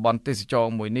ថាតំបន់ទេសចរ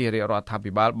មួយនេះរាជរដ្ឋា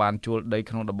ភិបាលបានជួលដី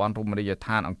ក្នុងតំបន់រមណីយដ្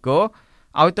ឋានអង្គរ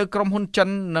ឲ្យទៅក្រុមហ៊ុនចិន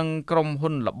និងក្រុមហ៊ុ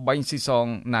នល្បែងស៊ីសង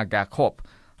Naga Corp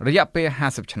រយៈពេល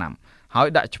50ឆ្នាំហើយ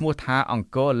ដាក់ឈ្មោះថាអង្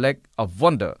គរ Lake of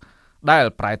Wonder ដែល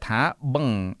ប្រែថាបឹង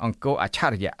អង្គរអច្ឆ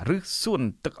រិយៈឬសួន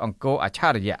ទឹកអង្គរអច្ឆ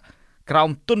រិយៈក្រោម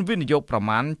ទុនវិនិយោគប្រ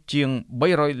មាណជាង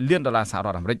$300 លានសហរ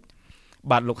ដ្ឋអាមេរិក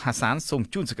បាទលោកហាសានសូម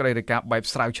ជូនសេចក្តីរាយការណ៍បែប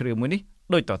ស្រាវជ្រាវមួយនេះ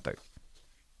ដូចតទៅ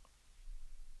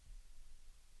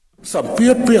សម្ពា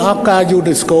ធពីអង្គការ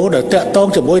UNESCO ដែលតាក់ទង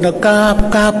ជាមួយនឹងកា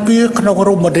រពារក្នុងរ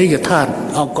មណីយដ្ឋាន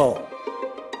អង្គរ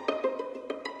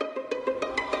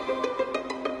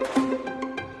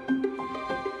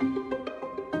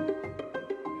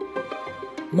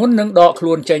មុននឹងដកខ្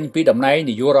លួនចេញពីតំណែង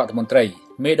នាយករដ្ឋមន្ត្រី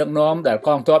មេដឹកនាំដែលក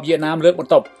ងទ័ពវៀតណាមលើកប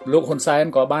ន្ទប់លោកហ៊ុនសែន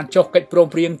ក៏បានចុះកិច្ចព្រម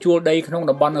ព្រៀងជួលដីក្នុង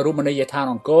តំបន់រមណីយដ្ឋាន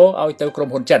អង្គរឲ្យទៅក្រុម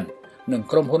ហ៊ុនចិននិង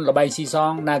ក្រុមហ៊ុនល្បែងស៊ីស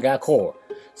ង Naga Corp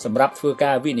សម្រាប់ធ្វើ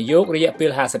ការវិនិយោគរយៈពេល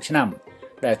50ឆ្នាំ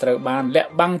ដែលត្រូវបានលាក់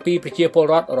បាំងពីប្រជាពល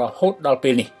រដ្ឋរហូតដល់ពេ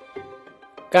លនេះ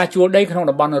ការជួលដីក្នុង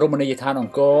តំបន់រមណីយដ្ឋានអ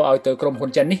ង្គរឲ្យទៅក្រុមហ៊ុន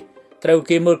ចិននេះត្រូវ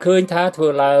គេមើលឃើញថាធ្វើ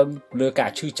ឡើងលើការ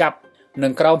ឈឺចាប់និ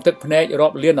ងក្រោមទឹកភ្នែករា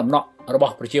ប់លានដំណក់រប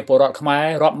ស់ប្រជាពលរដ្ឋខ្មែរ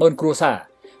រាប់ម៉ឺនគ្រួសារ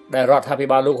ដែលរដ្ឋាភិ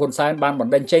បាលលោកហ៊ុនសែនបានប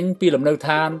ណ្តេញចេញពីលំនៅ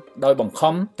ឋានដោយបង្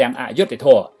ខំទាំងអយុត្តិធ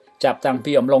ម៌ចាប់តាំង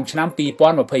ពីអំឡុងឆ្នាំ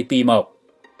2022មក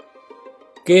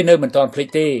គេនៅមិនទាន់ភ្លេច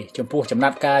ទេចំពោះចំណា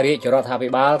ត់ការរាជរដ្ឋាភិ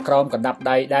បាលក្រោមកណ្ដាប់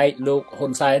ដៃដែកលោកហ៊ុ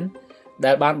នសែន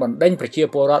ដែលបានបណ្តេញប្រជា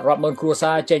ពលរដ្ឋរាប់ម៉ឺនគ្រួ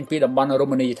សារចេញពីតំបន់រ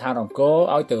មណីយដ្ឋានអង្គរ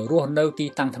ឲ្យទៅរស់នៅទី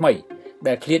តាំងថ្មី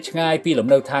ដែលឃ្លាតឆ្ងាយពីលំ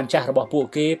នៅឋានចាស់របស់ពួក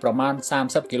គេប្រមាណ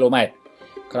30គីឡូម៉ែត្រ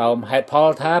ក្រោមហេតុផល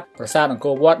ថាប្រាសាទអង្គ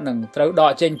រវត្តនឹងត្រូវដ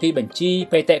កចេញពីបញ្ជី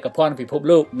បេតិកភណ្ឌពិភព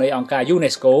លោកនៃអង្គការ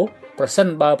UNESCO ប្រសិន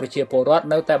បើប្រជាពលរដ្ឋ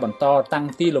នៅតែបន្តតាំង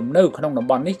ទីលំនៅក្នុងតំ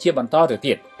បន់នេះជាបន្តទៅ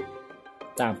ទៀត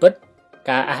តាមពិត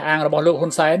ការអះអាងរបស់លោកហ៊ុ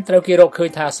នសែនត្រូវគេរកឃើញ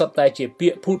ថាសុទ្ធតែជាពា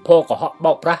ក្យភូតភរកុហក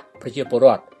បោកប្រាស់ប្រជាពលរ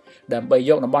ដ្ឋដើម្បី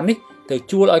យកតំបន់នេះទៅ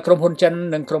ជួលឲ្យក្រុមហ៊ុនចិន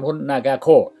និងក្រុមហ៊ុន Naga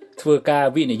Corp ធ្វើការ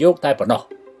វិនិយោគតែប៉ុណ្ណោះ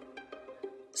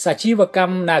សាជីវក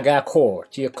ម្ម Naga Corp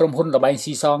ជាក្រុមហ៊ុនល្បែង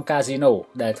ស៊ីសងកាស៊ីណូ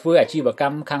ដែលធ្វើអាជីវក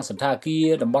ម្មខាងសន្តាគារ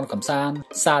តំបន់កំសាន្ត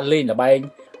សាលលេងល្បែង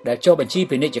ដែលចុះបញ្ជី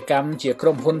ពាណិជ្ជកម្មជាក្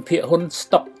រុមហ៊ុនភាគហ៊ុន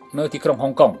Stock នៅទីក្រុងហុ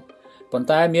ងកុងប៉ុន្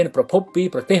តែមានប្រភពពី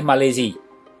ប្រទេសម៉ាឡេស៊ី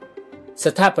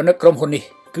ស្ថាបនិកក្រុមហ៊ុននេះ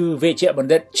គឺវេជ្ជប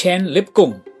ណ្ឌិត Chen Lip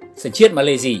Kung សញ្ជាតិម៉ា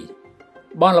ឡេស៊ី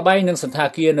បនល្បែងនិងសន្តា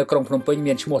គារនៅក្រុងភ្នំពេញ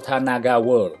មានឈ្មោះថា Naga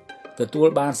World ទទួល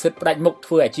បានសិទ្ធិផ្ដាច់មុខ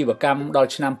ធ្វើអាជីវកម្មដល់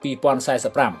ឆ្នាំ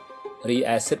2045 រី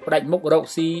ឯសិទ្ធិផ្ដាច់មុខរក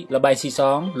ស៊ីល្បែងស៊ីស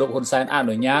ងលោកហ៊ុនសែនអ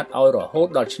នុញ្ញាតឲ្យរហូត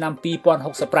ដល់ឆ្នាំ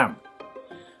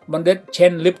2065បណ្ឌិត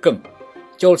Chen Lipkung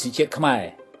ចូលសញ្ជាតិខ្មែរ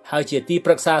ហើយជាទី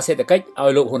ប្រឹក្សាសេដ្ឋកិច្ចឲ្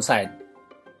យលោកហ៊ុនសែន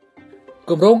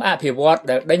គម្រោងអភិវឌ្ឍ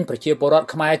ដែលដេញប្រជាពលរដ្ឋ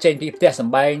ខ្មែរចេញពីផ្ទះស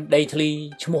ម្បែងដីធ្លី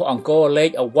ឈ្មោះអង្គរ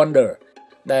Lake of Wonder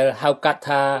ដែលហៅកាត់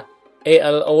ថា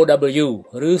ALOW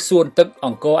ឬសួនទឹកអ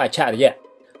ង្គរអច្ឆរិយៈ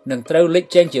នឹងត្រូវលេច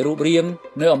ចេញជារូបរាង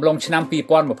នៅអំឡុងឆ្នាំ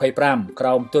2025ក្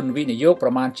រោមទុនវិនិយោគប្រ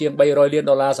មាណជាង$300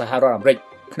 លានសហរដ្ឋអាមេរិក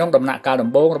ក្នុងដំណាក់កាលដំ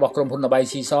បូងរបស់ក្រុមហ៊ុនល្បែង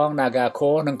ស៊ីសង Nagaco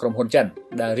និងក្រុមហ៊ុនចិន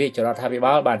ដែលរាជរដ្ឋាភិ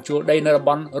បាលបានជួលដីនៅតំ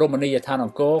បន់រមណីយដ្ឋានអ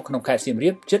ង្គរក្នុងខេត្តសៀមរា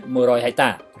បជិត100ហិកតា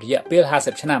រយៈពេល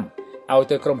50ឆ្នាំឲ្យ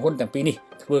ទៅក្រុមហ៊ុនទាំងពីរនេះ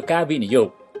ធ្វើការវិនិយោគ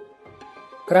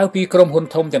ក្រៅពីក្រុមហ៊ុន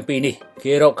ធំទាំងពីរនេះ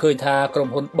គេរកឃើញថាក្រុម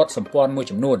ហ៊ុនបុតសម្ព័ន្ធមួយ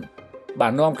ចំនួនបា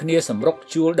ននាំគ្នាសម្រុក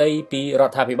ជួលដីពីរ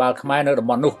ដ្ឋាភិបាលខ្មែរនៅតំ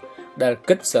បន់នោះដែល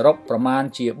គិតសរុបប្រមាណ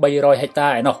ជា300ហិកតា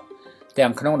ឯណោះទាំ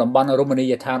ងក្នុងតំបន់រមណី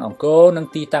យដ្ឋានអង្គរនិង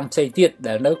ទីតាំងផ្សេងទៀត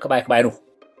ដែលនៅក្បែរៗនោះ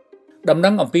ដំណឹ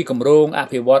ងអំពីគម្រោងអ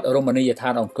ភិវឌ្ឍរមណីយដ្ឋា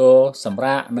នអង្គរសម្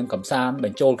រាប់និងកំសាន្តប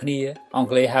ញ្ចូលគ្នាអង់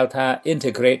គ្លេសហៅថា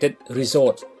Integrated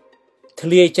Resort ធ្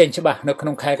លាយចេញច្បាស់នៅក្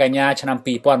នុងខែកញ្ញាឆ្នាំ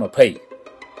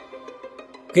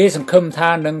2020គេសង្ឃឹមថា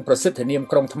នឹងប្រសិទ្ធនាម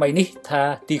ក្រុងថ្មីនេះថា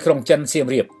ទីក្រុងចិនសៀម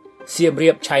រា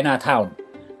ប China Town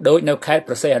ដោយនៅខេត្ត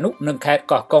ព្រះសីហនុនិងខេត្ត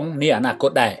កោះកុងនាអនាគ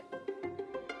តដែរ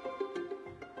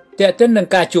តែទិននឹង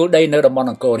ការជួលដីនៅតំបន់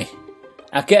អង្គរនេះ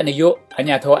អគ្គនាយកអាជ្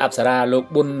ញាធរអប្សរាលោក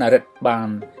ប៊ុនណារិតបាន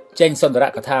ចេញសន្ទរ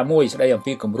កថាមួយស្ដីអំ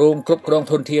ពីគម្រោងគ្រប់គ្រង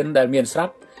ធនធានដែលមានស្រា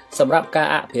ប់សម្រាប់ការ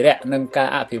អភិរក្សនិងការ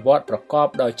អភិវឌ្ឍប្រកប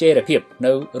ដោយចីរភាព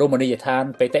នៅរមណីយដ្ឋាន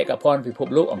បេតិកភណ្ឌពិភព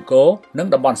លោកអង្គរនិង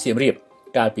តំបន់សៀមរាប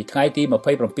កាលពីថ្ងៃទី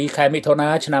27ខែមិថុនា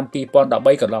ឆ្នាំ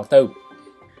2013កន្លងទៅ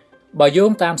បើយោ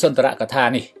ងតាមសន្ទរកថា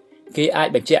នេះគេអាច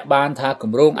បញ្ជាក់បានថាគ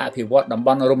ម្រោងអភិវឌ្ឍតំប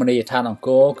ន់រមណីយដ្ឋានអង្គ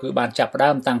រគឺបានចាប់ផ្ដើ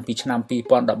មតាំងពីឆ្នាំ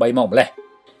2013មកម្លេះ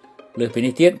លើសពី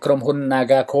នេះទៀតក្រុមហ៊ុន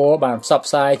Nagaco បានផ្សព្វ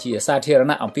ផ្សាយជាសាធារ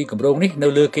ណៈអំពីគម្រោងនេះនៅ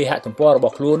លើគេហទំព័ររប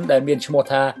ស់ខ្លួនដែលមានឈ្មោះ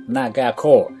ថា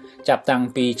Nagaco ចាប់តាំង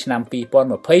ពីឆ្នាំ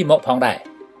2020មកផងដែរ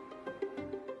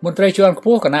មន្ត្រីជាន់ខ្ព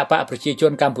ស់គណៈបកប្រជាជ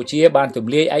នកម្ពុជាបានទ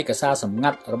ម្លាយឯកសារសម្ងា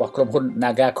ត់របស់ក្រុមហ៊ុន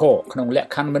Nagaco ក្នុងលក្ខ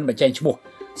ខណ្ឌមិនបញ្ចេញឈ្មោះ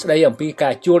ស្ដីអំពីកា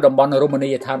រជួលតំបន់រមណី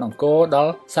យដ្ឋានអង្គរដ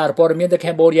ល់សារព័ត៌មាន The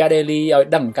Cambodia Daily ឲ្យ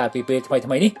ដឹងកាលពីពេលថ្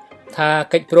មីនេះថា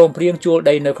កិច្ចព្រមព្រៀងជួល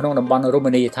ដីនៅក្នុងតំបន់រម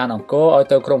ណីយដ្ឋានអង្គរឲ្យ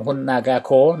ទៅក្រុមហ៊ុន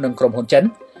Nagaco និងក្រុមហ៊ុនចិន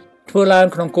ធ្វើឡើង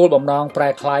ក្នុងគោលបំណងប្រែ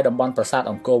ក្លាយតំបន់ប្រាសាទ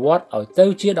អង្គរវត្តឲ្យទៅ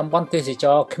ជាតំបន់ទេសច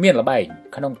រណ៍គ្មានល្បែង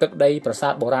ក្នុងទឹកដីប្រាសា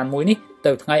ទបុរាណមួយនេះ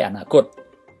ទៅថ្ងៃអនាគត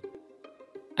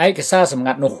ឯកសារសម្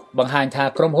ងាត់នោះបង្ហាញថា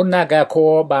ក្រុមហ៊ុន Nagaco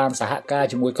បានសហការ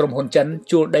ជាមួយក្រុមហ៊ុនចិន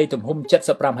ជួលដីទំហំ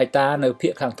75ហិកតានៅភា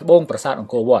គខាងត្បូងប្រាសាទអ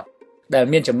ង្គរវត្តដែល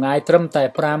មានចម្ងាយត្រឹមតែ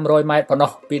500ម៉ែត្រប៉ុណ្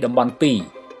ណោះពីតំបន់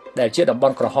2ដែលជាតំប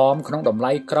ន់ក្រហមក្នុងតម្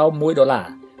លៃក្រោម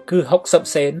$1គឺ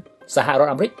60សេនសហរដ្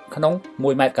ឋអាមេរិកក្នុង1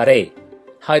ម៉ែត្រការ៉េ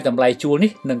ហើយតម្លៃជួល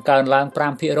នេះនឹងកើនឡើង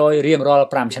 5% រៀងរាល់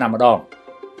5ឆ្នាំម្ដង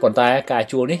ប៉ុន្តែការ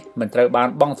ជួលនេះមិនត្រូវបាន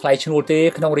បង់ថ្លៃឈ្នួលទេ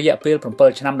ក្នុងរយៈពេល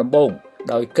7ឆ្នាំដំបូង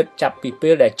ដោយគិតចាប់ពីពេ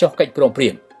លដែលចុះកិច្ចព្រមព្រៀ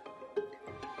ង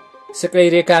សេចក្តី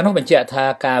រាយការណ៍នោះបញ្ជាក់ថា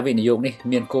ការវិនិយោគនេះ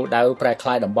មានគោលដៅប្រែក្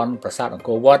លាយតំបន់ប្រាសាទអង្គ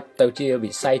រវត្តទៅជា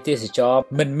វិស័យទេសចរណ៍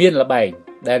មិនមានល្បែង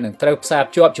ដែលនឹងត្រូវផ្សារ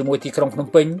ភ្ជាប់ជាមួយទីក្រុងភ្នំ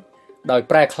ពេញដោយ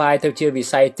ប្រែក្លាយទៅជាវិ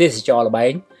ស័យទេសចរណ៍ល្បែ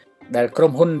ងដែលក្រុ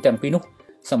មហ៊ុនទាំងពីរនោះ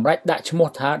សម្រេចដាក់ឈ្មោះ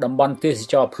ថាតំបន់ទេស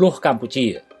ចរណ៍ភ្លោះកម្ពុជា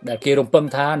ដែលគេរំពឹង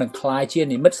ថានឹងក្លាយជា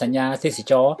និមិត្តសញ្ញាទេស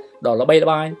ចរណ៍ដ៏ល្បីល្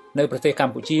បាញនៅប្រទេសក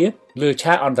ម្ពុជាលើ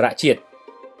ឆាកអន្តរជាតិ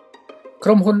ក្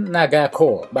រុមហ៊ុន Nagaco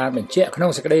បានបញ្ជាក់ក្នុ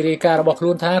ងសេចក្តីរាយការណ៍របស់ខ្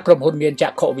លួនថាក្រុមហ៊ុនមានច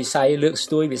ក្ខុវិស័យលើកស្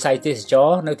ទួយវិស័យទេសចរ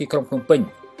ណ៍នៅទីក្រុងភ្នំពេញ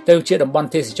ទៅជាតំបន់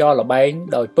ទេសចរណ៍ល្បែង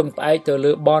ដោយពឹងផ្អែកទៅ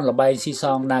លើបនល្បែងស៊ីស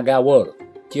ង Naga World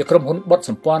ជាក្រុមហ៊ុនបុត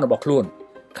សម្ព័ន្ធរបស់ខ្លួន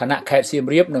ខណៈខេត្តសៀម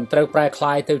រាបនឹងត្រូវប្រែក្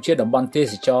លាយទៅជាតំបន់ទេ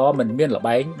សចរណ៍មិនមានល្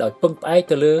បែងដោយពឹងផ្អែក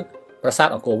ទៅលើប្រាសាទ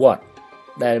អង្គរវត្ត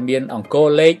ដែលមានអង្គរ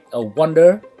Lake of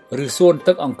Wonder ឬសួន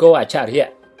ទឹកអង្គរអច្ឆរិយៈ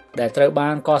ដែលត្រូវបា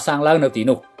នកសាងឡើងនៅទី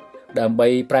នោះដើម្បី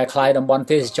ប្រែក្លាយតំបន់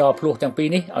ទេសចរណ៍ភ្លោះទាំងពីរ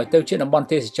នេះឲ្យទៅជាតំបន់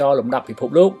ទេសចរណ៍លំដាប់ពិភព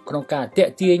លោកក្នុងការទា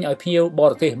ក់ទាញឲ្យភ្ញៀវប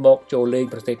រទេសមកចូលលេង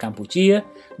ប្រទេសកម្ពុជា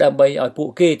ដើម្បីឲ្យពួក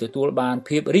គេទទួលបាន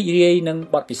ភាពរីករាយនិង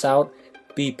បទពិសោធន៍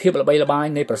ពីភាពល្បីល្បាញ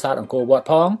នៃប្រាសាទអង្គរវត្ត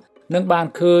ផងនិងបាន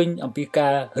ឃើញអំពីកា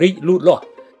ររីកលូតលាស់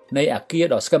នៃអគារ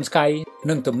ដ៏ស្កឹមស្កៃ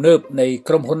និងទំនើបនៃ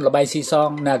ក្រុមហ៊ុនល្បែងស៊ីសង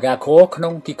Nagaco ក្នុ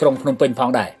ងទីក្រុងភ្នំពេញផ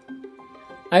ងដែរ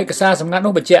ឯកសារសម្ងាត់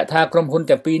នោះបញ្ជាក់ថាក្រុមហ៊ុន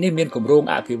ទាំងពីរនេះមានគម្រោង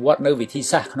អភិវឌ្ឍនៅវិធី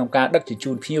សាស្ត្រក្នុងការដឹកជញ្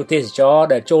ជូនភ្ញៀវទេសចរ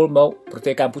ដែលចូលមកប្រ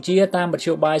ទេសកម្ពុជាតាមមធ្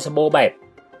យោបាយសម្បូរបែប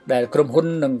ដែលក្រុមហ៊ុន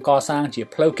នឹងកសាងជា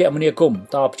ផ្លូវគមនាគមន៍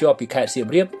តភ្ជាប់ពីខេត្តសៀម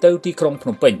រាបទៅទីក្រុងភ្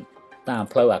នំពេញតាម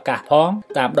ផ្លូវអាកាសផង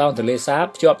តាមដងទន្លេសាប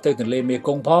ភ្ជាប់ទៅទន្លេមេគ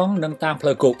ង្គផងនិងតាមផ្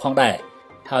លូវគោកផងដែរ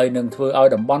ហើយនឹងធ្វើឲ្យ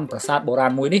តំបន់ប្រាសាទបុរា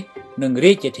ណមួយនេះនឹង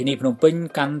រាជធានីភ្នំពេញ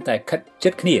កាន់តែខិត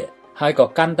ជិតគ្នាហើយក៏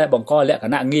កាន់តែបង្កលក្ខ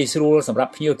ណៈងាយស្រួលសម្រា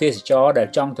ប់ភ្ញៀវទេសចរដែល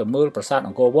ចង់ទៅមើលប្រាសាទអ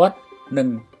ង្គរវត្តនិង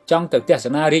ចង់ទៅទស្ស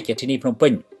នារាជធានីភ្នំពេ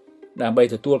ញ ដើម្បី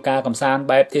ទទួលការកំសាន្ត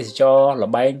បែបទេសចរ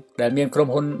ល្បែងដែលមានក្រុម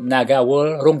ហ៊ុន Naga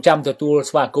World រងចាំទទួល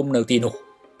ស្វាគមន៍នៅទីនោះ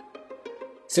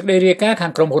សេចក្តីរាយការណ៍ខា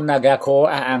ងក្រុមហ៊ុន Naga Co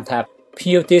អះអាងថាភ្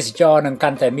ញៀវទេសចរនឹងកា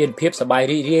ន់តែមានភាពសប្បាយ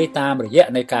រីករាយតាមរយៈ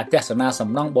នៃការទស្សនាសំ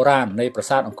ណង់បុរាណនៃប្រា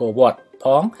សាទអង្គរវត្តផ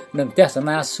ងនិងទស្ស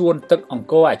នាសួនទឹកអង្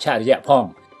គរអច្ឆរិយៈផង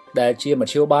ដែលជាម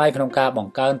ធ្យោបាយក្នុងការប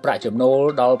ង្កើនប្រាក់ចំណូល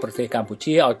ដល់ប្រទេសកម្ពុ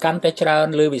ជាឲ្យកាន់តែច្រើន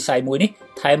លើវិស័យមួយនេះ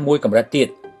ថែមមួយកម្រិតទៀត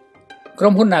ក្រុ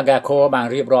មហ៊ុន Naga Co បាន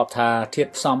រៀបរាប់ថាធា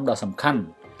តុផ្សំដ៏សំខាន់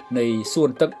នៃសួន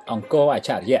ទឹកអង្គរអច្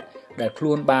ឆរិយៈដែលខ្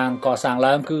លួនបានកសាង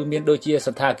ឡើងគឺមានដូចជាស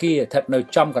ណ្ឋាគារស្ថិតនៅ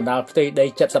ចំកណ្ដាលផ្ទៃដី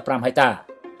75ហិកតា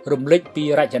រំលេចពី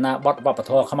រចនាបថវប្ប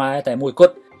ធម៌ខ្មែរតែមួយគ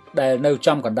ត់ដែលនៅ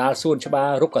ចំកណ្ដាលសួនច្បារ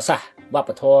រុក្ខសាស្ត្រវប្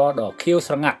បធម៌ដ៏ខៀវ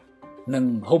ស្រងាត់និង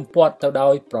ហ៊ុំព័ទ្ធទៅដោ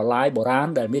យប្រឡាយបុរាណ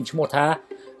ដែលមានឈ្មោះថា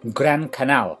Grand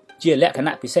Canal ជាលក្ខ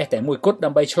ណៈពិសេសតែមួយគត់ដើ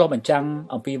ម្បីឆ្លុះបញ្ចាំង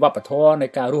អំពីវប្បធម៌នៃ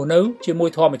ការរស់នៅជាមួយ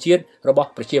ធម្មជាតិរបស់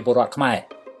ប្រជាពលរដ្ឋខ្មែរ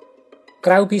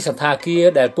ក្រៅពីសណ្ឋាគារ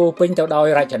ដែលពោពេញទៅដោយ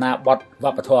រចនាបថវ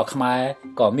ប្បធម៌ខ្មែរ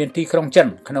ក៏មានទីក្រុងចិន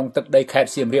ក្នុងទឹកដីខេត្ត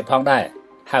សៀមរាបផងដែរ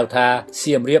ហៅថា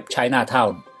សៀមរាប China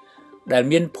Town ដែល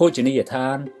មានភោជនីយដ្ឋា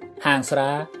នហាងស្រា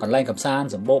កន្លែងកម្សាន្ត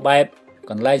សម្បូរបែប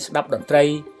កន្លែងស្ដាប់តន្ត្រី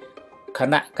ខ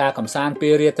ណៈការកម្សាន្តពេ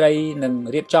លរាត្រីនិង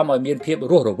រៀបចំឲ្យមានភាព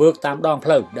រស់រវើកតាមដងផ្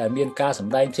លូវដែលមានការស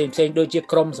ម្ដែងផ្សេងៗដូចជា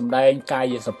ក្រុមសម្ដែងកា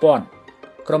យសម្ព័ន្ធ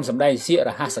ក្រុមសម្ដែងសៀករ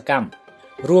ហស្សកម្ម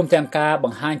រួមទាំងការប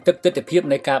ង្ហាញទឹកទិដ្ឋភាព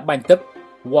នៃការបាញ់ទឹក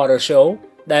Water Show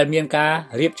ដែលមានការ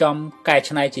រៀបចំកែ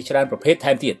ច្នៃជាច្រើនប្រភេទ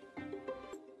ថែមទៀត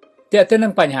ទាក់ទិននឹ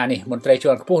ងបញ្ហានេះមន្ត្រី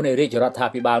ជាន់ខ្ពស់នៃរាជរដ្ឋា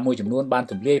ភិបាលមួយចំនួនបាន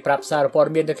ទម្លាយប្រាប់សារព័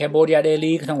ត៌មានទៅ Cambodia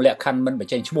Daily ក្នុងលក្ខខណ្ឌមិនប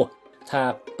ញ្ចេញឈ្មោះថា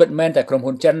ពិតមែនតែក្រុម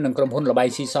ហ៊ុនចិននិងក្រុមហ៊ុនល្បែង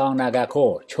ស៊ីសង Naga Co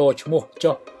ឈរឈ្មោះ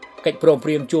ចុះកិច្ចព្រមព្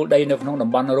រៀងជួលដីនៅក្នុងតំ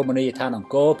បន់រមណីយដ្ឋានអង្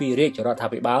គរពីរាជរដ្ឋា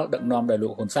ភិបាលដឹកនាំដោយលោ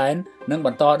កហ៊ុនសែននិងប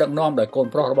ន្តដឹកនាំដោយកូន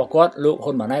ប្រុសរបស់គាត់លោក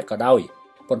ហ៊ុនម៉ាណែតក៏ដោយ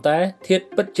ប៉ុន្តែធាតុ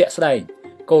ពិតជាក់ស្ដែង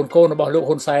កូនរបស់លោក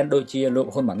ហ៊ុនសែនដូចជាលោក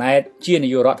ហ៊ុនម៉ាណែតជានា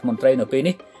យករដ្ឋមន្ត្រីនៅពេល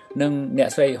នេះនិងអ្នក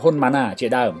ស្រីហ៊ុនម៉ាណាជា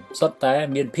ដើមសុទ្ធតែ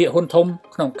មានភាគហ៊ុនធំ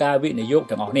ក្នុងការវិនិយោគ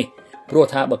ទាំងអស់នេះព្រោះ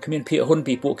ថាបើគ្មានភាគហ៊ុន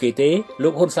ពីពួកគេទេលោ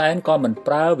កហ៊ុនសែនក៏មិន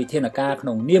ប្រើវិធានការក្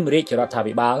នុងនាមរាជរដ្ឋា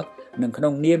ភិបាលនិងក្នុ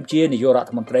ងនាមជានាយករដ្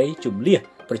ឋមន្ត្រីជំលះ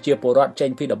ប្រជាពលរដ្ឋចេញ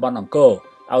ពីតំបន់អង្គរ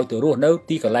ឲ្យទៅរស់នៅ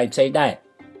ទីកន្លែងផ្សេងដែរ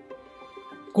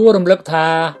គួររំលឹកថា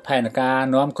ផែនការ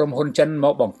នាំក្រុមហ៊ុនចិនម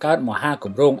កបង្កើតមហាគ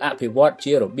ម្រោងអភិវឌ្ឍ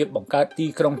ជារបៀបបង្កើតទី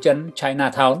ក្រុងចិន China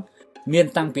Town មាន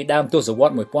តាំងពីដើមទសវត្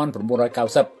សរ៍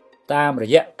1990តាមរ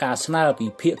យៈការស្នើពី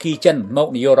ភាគីចិនមក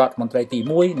នាយករដ្ឋមន្ត្រីទី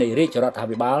1នៃរាជរដ្ឋា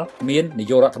ភិបាលមាននា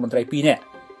យករដ្ឋមន្ត្រី2នាក់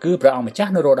គឺព្រះអង្គម្ចា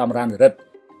ស់នរោត្តម រណរដ្ឋ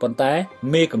ប៉ុន្តែ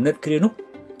មេគំនិតគ្រានោះ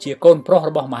ជាកូនប្រុស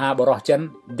របស់មហាបរិសចិន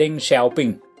Deng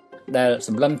Xiaoping ដែលស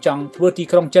ម្លឹងចង់ធ្វើទី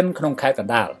ក្រុងចិនក្នុងខេត្តក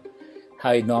ណ្ដាល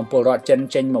ហើយនាំពលរដ្ឋចិន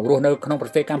ចេញមករស់នៅក្នុងប្រ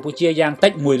ទេសកម្ពុជាយ៉ាងតិ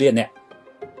ច1លាននាក់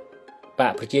ប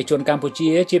កប្រជាជនកម្ពុជា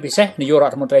ជាពិសេសនាយករ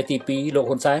ដ្ឋមន្ត្រីទី2លោក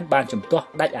ហ៊ុនសែនបានជំទាស់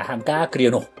ដាច់អហង្ការគ្រា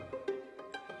នោះ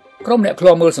ក្រុមអ្នកឃ្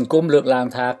លាំមើលសង្គមលើកឡើង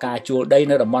ថាការជួលដី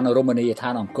នៅតំបន់រមណីយដ្ឋា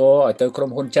នអង្គរឲ្យទៅក្រុម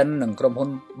ហ៊ុនចិននិងក្រុមហ៊ុន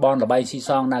បនលបែងស៊ីស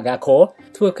ង Naga Co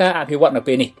ធ្វើការអភិវឌ្ឍនៅ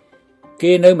ពេលនេះ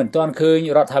គេនៅមិនទាន់ឃើញ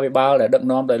រដ្ឋាភិបាលដែលដឹក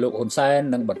នាំដោយលោកហ៊ុនសែន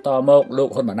និងបន្តមកលោក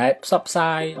ហ៊ុនម៉ាណែតផ្សព្វផ្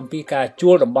សាយអំពីការជួ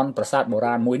លតំបន់ប្រាសាទបុ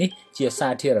រាណមួយនេះជាសា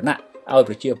ធារណៈឲ្យ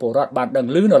ប្រជាពលរដ្ឋបានដឹង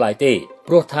ឮនៅឡើយទេ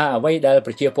ព្រោះថាអ្វីដែល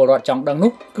ប្រជាពលរដ្ឋចង់ដឹង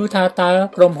នោះគឺថាតើ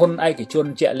ក្រុមហ៊ុនឯកជន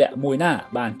ជាក់លាក់មួយណា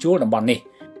បានជួលតំបន់នេះ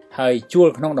ហើយជួល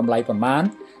ក្នុងតម្លៃប៉ុន្មាន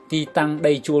ទីតាំង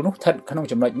ដីជួលនោះស្ថិតក្នុង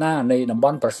ចំណុចណានៃតំប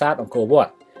ន់ប្រាសាទអង្គរវត្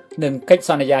តនិងកិច្ច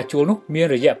សន្យាជួលនោះមាន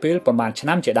រយៈពេលប្រមាណឆ្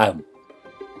នាំជាដើម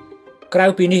ក្រៅ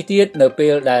ពីនេះទៀតនៅពេ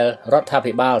លដែលរដ្ឋា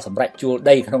ភិបាលសម្រេចជួល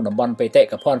ដីក្នុងតំបន់បេតិ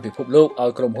កភណ្ឌពិភពលោកឲ្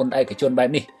យក្រុមហ៊ុនឯកជនបែប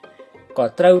នេះក៏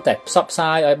ត្រូវតែផ្សព្វផ្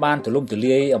សាយឲ្យបានទូលំទូ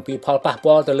លាយអំពីផលប៉ះ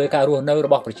ពាល់ទៅលើការរស់នៅរ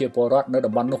បស់ប្រជាពលរដ្ឋនៅ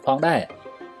តំបន់នោះផងដែរ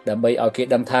ដើម្បីឲ្យគេ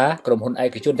ដឹងថាក្រុមហ៊ុនឯ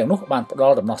កជនទាំងនោះបានផ្ដ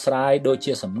ល់ដំណោះស្រាយដូច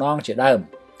ជាសំណងជាដើម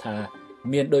ថា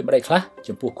មានដូចម្តេចខ្លះ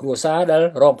ចំពោះគ្រួសារដែល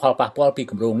រងផលប៉ះពាល់ពី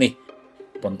គម្រោងនេះ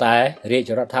ប៉ុន្តែរាជ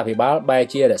រដ្ឋាភិបាលបែរ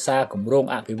ជារក្សាគម្រោង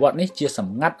អភិវឌ្ឍនេះជាស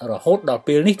ម្ងាត់រហូតដល់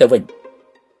ពេលនេះទៅវិញ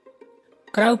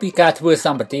ក្រៅពីការធ្វើស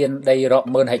ម្បទានដីរាប់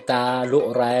ម៉ឺនហិកតាលក់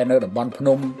រ៉ែនៅតំបន់ភ្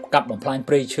នំកាប់បំផ្លាញ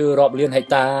ព្រៃឈើរាប់លានហិក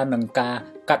តានិងការ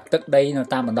កាត់ទឹកដីនៅ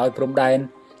តាមបណ្ដោយព្រំដែន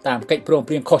តាមកិច្ចព្រម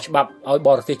ព្រៀងខុសច្បាប់ឲ្យប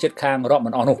រទេសជិតខាងរាប់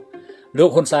មិនអស់នោះលោក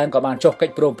ហ៊ុនសែនក៏បានចុះកិ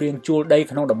ច្ចព្រមព្រៀងជួលដី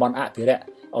ក្នុងតំបន់អភិរក្ស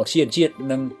ឧទ្យានជាតិ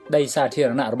និងដីសាធា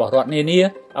រណៈរបស់រដ្ឋនានា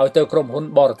ឲ្យទៅក្រុមហ៊ុន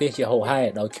បរទេសជាហូរហែ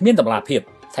ដោយគ្មានតម្លាភាព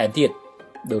ថែមទៀត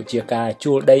ដូចជាការ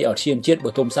ជួលដីឧទ្យានជាតិប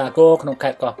ទុមសាគរក្នុងខេ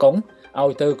ត្តកោះកុងឲ្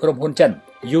យទៅក្រុមហ៊ុនចិន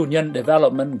Union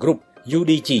Development Group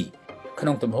UDG ក្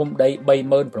នុងទំហំដី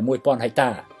 36,000 ហិកតា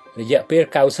រយៈពេល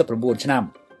99ឆ្នាំ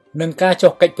និងការ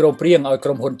ចុះកិច្ចព្រមព្រៀងឲ្យក្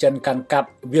រុមហ៊ុនចិនកាន់កាប់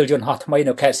វាលយន្តហោះថ្មី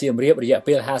នៅខេត្តសៀមរាបរយៈ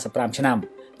ពេល55ឆ្នាំ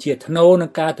ជាថ្នូរនឹ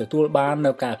ងការទទួលបាន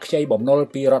នៅការខ្ចីបំណុល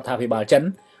ពីរដ្ឋាភិបាលចិន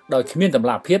ដោយគ្មានតម្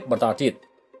លាភាពបន្តទៀត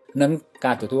និង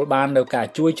ការទទួលបាននៅការ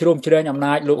ជួយជ្រោមជ្រែងអំ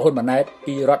ណាចលោកហ៊ុនម៉ាណែត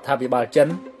ពីរដ្ឋាភិបាលចិន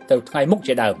ទៅថ្ងៃមុខ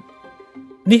ជាដើម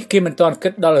នេះគេមិនទាន់គិ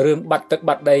តដល់រឿងបាត់ទឹក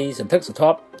បាត់ដីសន្ធឹកសន្ធា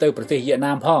ប់ទៅប្រទេសវៀត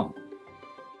ណាមផង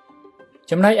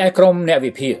ចំណែកឯក្រុមអ្នក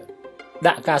វិភាគ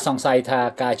ដាក់ការសង្ស័យថា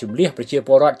ការជំលះប្រជាព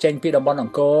លរដ្ឋចេញពីតំបន់អ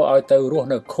ង្គរឲ្យទៅរស់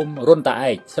នៅឃុំរុនតា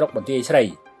ឯកស្រុកបន្ទាយស្រី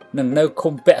និងនៅ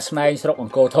ឃុំពាក់ស្នែងស្រុកអ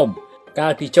ង្គរធំកា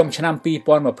លពីចុងឆ្នាំ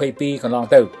2022កន្លង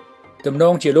ទៅទំន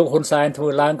ងជាលោកហ៊ុនសែនធ្វើ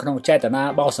ឡើងក្នុងចេតនា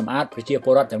បោសសម្អាតប្រជាព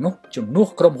លរដ្ឋទាំងនោះជំនួស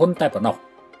ក្រុមហ៊ុនតែប៉ុណ្ណោះ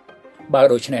បើ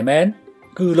ដូច្នេះមែន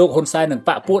គឺលោកហ៊ុនសែននឹង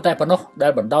បាក់ពួកតែប៉ុណ្ណោះដែ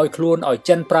លបណ្ដោយខ្លួនឲ្យ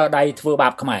ចិនប្រើដៃធ្វើបា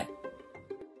បខ្មែរ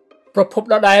ប្រភព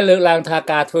ដដែលលើកឡើងថា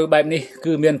ការធ្វើបែបនេះ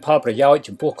គឺមានផលប្រយោជន៍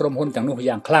ចំពោះក្រុមហ៊ុនទាំងនោះ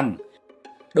យ៉ាងខ្លាំង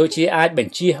ដូចជាអាចប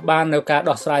ញ្ជៀសបាននៅការ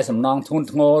ដោះស្រាយសំណងធ្ងន់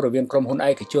ធ្ងររវាងក្រុមហ៊ុនឯ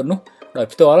កជននោះដោយ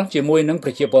ផ្ទាល់ជាមួយនឹងប្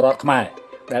រជាពលរដ្ឋខ្មែរ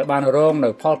ដែលបានរងនៅ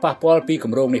ផលប៉ះពាល់ពីគ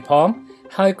ម្រោងនេះផង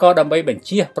ហើយក៏ដើម្បីបញ្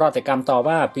ជៀសប្រតិកម្មត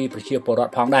វ៉ាពីប្រជាពលរដ្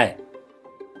ឋផងដែរ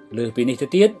លើសពីនេះទៅ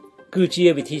ទៀតគឺជា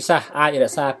វិធីសាស្ត្រអាចរ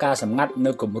ក្សាការសម្ងាត់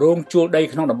នៅគម្រោងជួលដី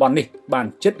ក្នុងតំបន់នេះបាន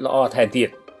ជិតល្អថែមទៀត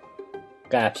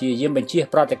ការព្យាយាមបញ្ជៀស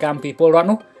ប្រតិកម្មពីពលរដ្ឋ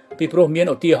នោះពីព្រោះមាន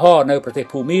ឧទាហរណ៍នៅប្រទេស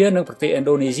ភូមានិងប្រទេសឥណ្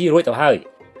ឌូនេស៊ីរួចទៅហើយ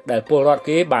ដែលពលរដ្ឋ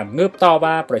គេបានងើបត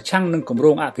វ៉ាប្រឆាំងនឹងគម្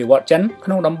រោងអភិវឌ្ឍចិនក្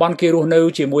នុងតំបន់គេរស់នៅ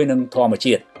ជាមួយនឹងធម្ម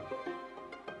ជាតិ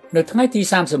នៅថ្ងៃទី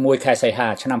31ខែសីហា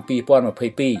ឆ្នាំ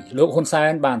2022លោកហ៊ុនសែ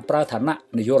នបានប្រើឋានៈ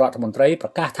នាយករដ្ឋមន្ត្រីប្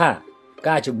រកាសថា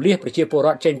ការជំលះប្រជាពលរ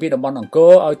ដ្ឋចេញពីតំបន់អង្គ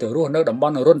រឲ្យទៅរស់នៅតំប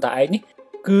ន់រុនតាឯកនេះ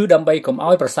គឺដើម្បីកុំ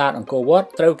ឲ្យប្រាសាទអង្គរវត្ត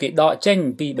ត្រូវគេដកចេញ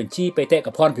ពីបញ្ជីបេតិក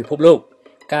ភណ្ឌពិភពលោក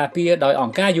ការពារដោយអ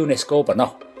ង្គការ UNESCO ប៉ុណ្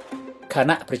ណោះខ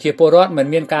ណៈប្រជាពលរដ្ឋមិន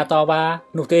មានការតវ៉ា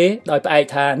នោះទេដោយផ្អែក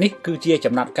ថានេះគឺជា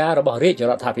ចំណាត់ការរបស់រាជ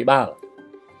រដ្ឋាភិបាល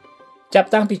ចាប់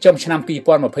តាំងពីចុងឆ្នាំ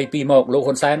2022មកលោក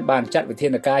ហ៊ុនសែនបានចាត់វិធា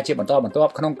នការជាបន្តបន្ទា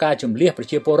ប់ក្នុងការជំលះប្រ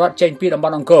ជាពលរដ្ឋចេញពីតំប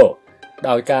ន់អង្គរ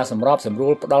ដោយការសម្របសម្រួ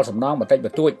លផ្ដាល់សំណងបន្តិចប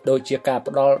ន្តួចដូចជាការ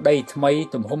ផ្ដាល់ដីថ្មី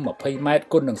ទំហំ20ម៉ែត្រ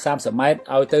គុណនឹង30ម៉ែត្រ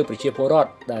ឲ្យទៅប្រជាពលរដ្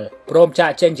ឋដែលព្រមចា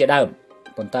កចេញជាដើម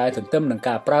ប៉ុន្តែទន្ទឹមនឹង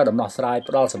ការប្រើដំណោះស្រាយ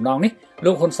ផ្ដាល់សំណងនេះ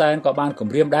លោកហ៊ុនសែនក៏បានគ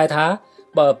ម្រាមដែរថា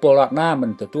បើពលរដ្ឋណាមិ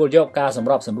នទទួលយកការសម្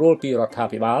របសម្រួលពីរដ្ឋា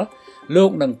ភិបាលលោ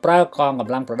កនឹងប្រើកងក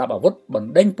ម្លាំងប្រដាប់អាវុធបណ្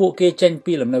ដេញពួកគេចេញ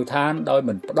ពីលំនៅឋានដោយ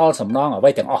មិនផ្ដាល់សំណងអ្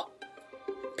វីទាំងអស់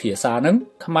ភាសានឹង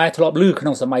ខ្មែរធ្លាប់ឮក្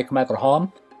នុងសម័យខ្មែរក្រហម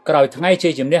ក្រោយថ្ងៃជ័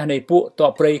យជំនះនៃពួកទ័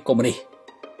ពព្រៃកុម្មុយនីស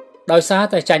ដោយសារ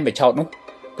តែចាញ់បញ្ឆោតនោះ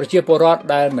ប្រជាពលរដ្ឋ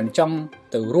ដែលមិនចង់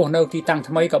ទៅរស់នៅទីតាំង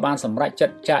ថ្មីក៏បានសម្រេចចិ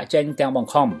ត្តចាកចេញទាំងប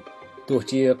ង្ខំទោះ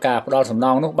ជាការផ្ដាល់សំណ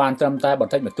ងនោះបានត្រឹមតែប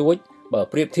ន្តិចបន្តួចបើ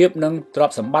ប្រៀបធៀបនឹងទ្រ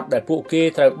ព្យសម្បត្តិដែលពួកគេ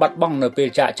ត្រូវបាត់បង់នៅពេល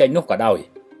ចាកចេញនោះក៏ដោយ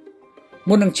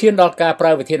មុននឹងឈានដល់ការប្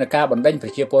រើវិធានការបណ្ដេញប្រ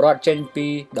ជាពលរដ្ឋចេញពី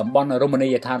តំបន់រមណី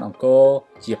យដ្ឋានអង្គរ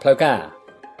ជាផ្លូវការ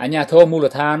អាជ្ញាធរមូល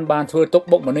ដ្ឋានបានធ្វើទុក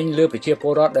បុកម្នេញលើប្រជាព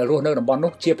លរដ្ឋដែលរស់នៅតំបន់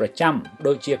នោះជាប្រចាំ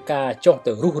ដូចជាការចុះ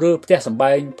ទៅរុះរើផ្ទះសម្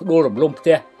បែងផ្ដួលរំលំផ្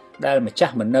ទះដែលម្ចា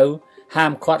ស់មិននៅហា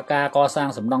មឃាត់ការកសាង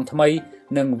សំណង់ថ្មី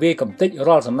និងវាយកំទេច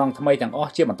រាល់សំណង់ថ្មីទាំងអ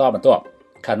ស់ជាបន្តបន្ទាប់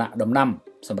ខណៈដំណាំ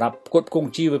សម្រាប់ផ្គត់ផ្គង់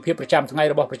ជីវភាពប្រចាំថ្ងៃ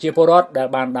របស់ប្រជាពលរដ្ឋដែល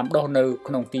បានដាំដុះនៅ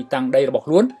ក្នុងទីតាំងដីរបស់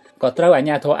ខ្លួនក៏ត្រូវអាជ្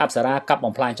ញាធរអប្សរាកាប់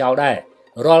បំផ្លាញចោលដែរ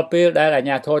រាល់ពេលដែលអាជ្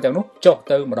ញាធរទាំងនោះចុះ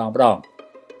ទៅម្ដង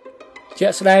ជា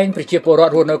ក់ស្ដែងប្រជាពលរ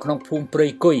ដ្ឋរស់នៅក្នុងភូមិព្រៃ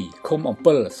គុយឃុំអំ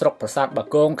ពិលស្រុកប្រាសាទបា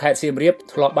គងខេត្តសៀមរាប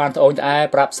ធ្លាប់បានត្អូញត្អែ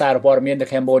ប្រាប់សារព័ត៌មាន The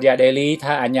Cambodia Daily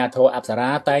ថាអាជ្ញាធរអប្សរា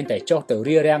តែងតែចុះទៅ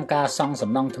រារាំងការសង់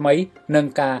សំណង់ថ្មីនិង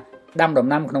ការដាំដំ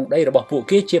ណាំក្នុងដីរបស់ពួក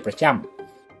គេជាប្រចាំ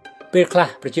ពេលខ្លះ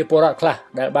ប្រជាពលរដ្ឋខ្លះ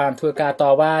ដែលបានធ្វើការត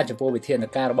វ៉ាចំពោះវិធាន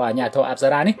ការរបស់អាជ្ញាធរអប្ស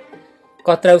រានេះ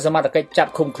ក៏ត្រូវសមត្ថកិច្ចចា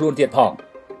ប់ឃុំខ្លួនទៀតផង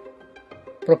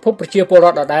ប្រពន្ធប្រជាពលរ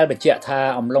ដ្ឋដដែលបញ្ជាក់ថា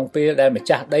អំឡុងពេលដែលម្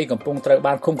ចាស់ដីកំពុងត្រូវ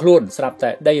បានឃុំខ្លួនស្រាប់តែ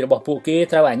ដីរបស់ពួកគេ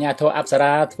ត្រូវអាជ្ញាធរអប្ស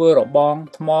រាធ្វើរបង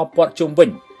ថ្មព័ទ្ធជុំវិញ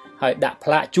ហើយដាក់ផ្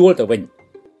លាកជួលទៅវិញ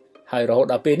ហើយរហូត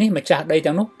ដល់ពេលនេះម្ចាស់ដី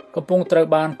ទាំងនោះកំពុងត្រូវ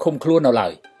បានឃុំខ្លួននៅឡើ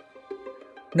យ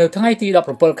នៅថ្ងៃទី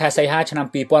17ខែសីហាឆ្នាំ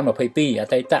2022អ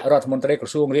តីតរដ្ឋមន្ត្រីក្រ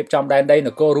សួងរៀបចំដែនដីន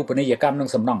គររូបនីយកម្មនិង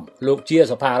សំណង់លោកជា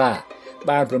សុផារ៉ា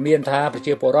បានព្រមានថាប្រ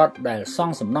ជាពលរដ្ឋដែលស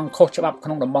ង់សំណង់ខុសច្បាប់ក្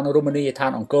នុងតំបន់រមណីយដ្ឋា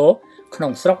នអង្គរក្នុ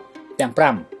ងស្រុកទាំង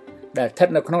5ដែលស្ថិត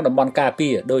នៅក្នុងតំបន់ការពា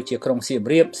រដូចជាក្រុងសៀម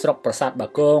រាបស្រុកប្រាសាទបា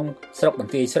គងស្រុកប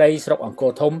ន្ទាយស្រីស្រុកអង្គ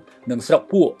រធំនិងស្រុក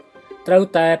ពួកត្រូវ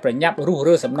តែប្រញាប់រុះ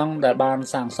រើសំណង់ដែលបាន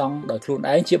សាងសង់ដោយខ្លួន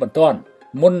ឯងជាបន្ទាន់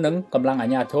មុននឹងកម្លាំងអា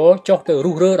ជ្ញាធរចុះទៅ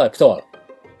រុះរើដោយផ្ទាល់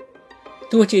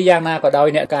ទោះជាយ៉ាងណាក៏ដោយ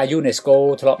អ្នកការ UNESCO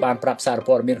ធ្លាប់បានប្រាប់សារ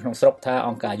ព័ត៌មានក្នុងស្រុកថាអ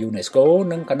ង្គការ UNESCO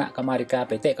និងគណៈកម្មាធិការ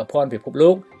បេតិកភណ្ឌពិភព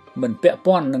លោកមិនពាក់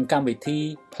ព័ន្ធនឹងកម្មវិធី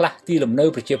ផ្លាស់ទីលំនៅ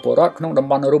ប្រជាពលរដ្ឋក្នុងតំ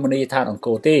បន់រមណីយដ្ឋានអង្គ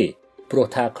រទេព្រោះ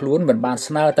ថាខ្លួនមិនបាន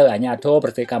ស្នើទៅអាជ្ញាធរប្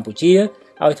រទេសកម្ពុជា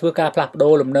ឲ្យធ្វើការផ្លាស់ប្ដូ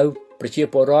រលំនៅប្រជា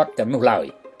ពលរដ្ឋទាំងនោះឡើយ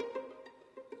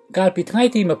កាលពីថ្ងៃ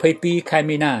ទី22ខែ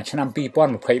មីនាឆ្នាំ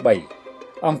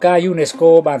2023អង្គការ UNESCO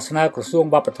បានស្នើក្រសួង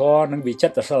វប្បធម៌និងវិចិ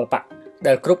ត្រសិល្បៈ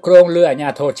ដែលគ្រប់គ្រងលើអាជ្ញា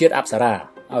ធរជាតិអប្សរាឲ្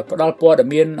យផ្ដល់ព័ត៌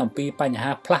មានអំពីបញ្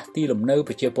ហាផ្លាស់ទីលំនៅ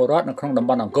ប្រជាពលរដ្ឋនៅក្នុងតំ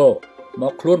បន់អង្គរម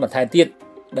កខ្លួនបន្ថែមទៀត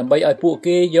ដើម្បីឲ្យពួក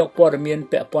គេយកព័ត៌មាន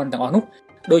ពាក់ព័ន្ធទាំងអស់នោះ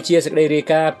ដូចជាសេចក្តីរាយ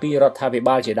ការណ៍ពីរដ្ឋាភិ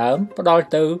បាលជាដើមផ្ដល់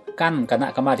ទៅកាន់គណៈ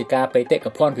កម្មាធិការបេតិក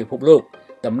ភណ្ឌពិភពលោក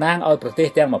តំណាងឲ្យប្រទេស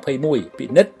ទាំង21ពិ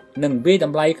និត្យនិងវិត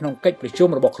ម្លៃក្នុងកិច្ចប្រជុំ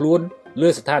របស់ខ្លួនលើ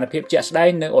ស្ថានភាពជាក់ស្ដែង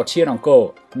នៅឧទ្យានអង្គរ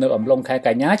នៅអំឡុងខែក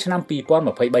ញ្ញាឆ្នាំ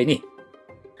2023នេះ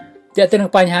ទាក់ទងនឹ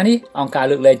ងបញ្ហានេះអង្គការ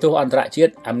លើកលែងទោសអន្តរជា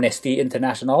តិ Amnesty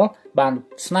International បាន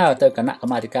ស្នើទៅគណៈក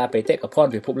ម្មាធិការបេតិកភណ្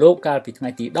ឌពិភពលោកកាលពីថ្ងៃ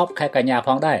ទី10ខែកញ្ញាផ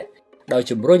ងដែរដោយ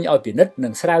ជំរុញឲ្យពិនិត្យនិ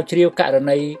ងស្រាវជ្រាវករ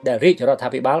ណីដែលរាជរដ្ឋា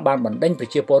ភិបាលបានបណ្ដេញប្រ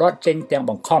ជាពលរដ្ឋចេញទាំង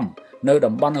បង្ខំនៅ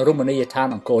តំបន់រមណីយដ្ឋាន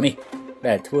អង្គរនេះ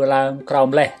ដែលធ្វើឡើងក្រោម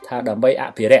លេសថាដើម្បីអ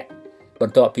ភិរក្សប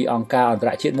ន្ទាប់ពីអង្គការអន្តរ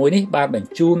ជាតិមួយនេះបានប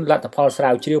ញ្ជូនលទ្ធផលស្រា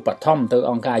វជ្រាវបឋមទៅ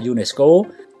អង្គការ UNESCO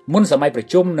មុនសម័យប្រ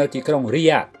ជុំនៅទីក្រុងរី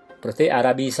យ៉ាដប្រទេសអា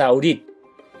រ៉ាប៊ីសាអូឌីត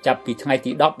ចាប់ពីថ្ងៃ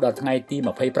ទី10ដល់ថ្ងៃទី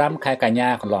25ខែកញ្ញា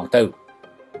កន្លងទៅ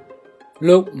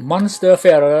លោក Monster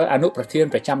Ferrer អនុប្រធាន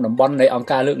ប្រចាំតំបន់នៃអង្គ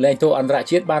ការលើកលែងទោសអន្តរ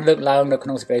ជាតិបានលើកឡើងនៅក្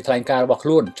នុងសេចក្តីថ្លែងការណ៍របស់ខ្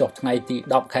លួនចុះថ្ងៃទី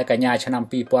10ខែកញ្ញាឆ្នាំ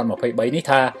2023នេះ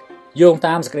ថាយោង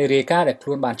តាមសេចក្តីរាយការណ៍ដែលខ្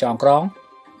លួនបានចងក្រង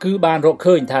គឺបានរក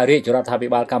ឃើញថារាជរដ្ឋាភិ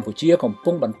បាលកម្ពុជាកំ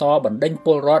ពុងបន្តបណ្ដេញព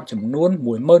លរដ្ឋចំនួន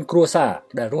 10,000 គ្រួសារ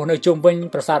ដែលរស់នៅជុំវិញ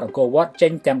ប្រាសាទអង្គរវត្តចេ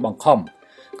ញទាំងបង្ខំ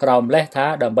ក្រោមលេសថា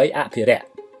ដើម្បីអភិរក្ស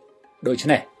ដូច្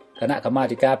នេះគណៈកម្មា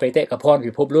ធិការបេតិកភណ្ឌ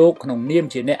ពិភពលោកក្នុងនាម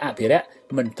ជាអ្នកអភិរក្ស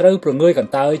មិនត្រូវប្រងើយក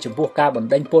ន្តើយចំពោះការបណ្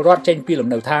ដេញពលរដ្ឋចេញពីលំ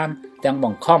នៅឋានទាំងប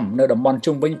ង្ខំនៅតំបន់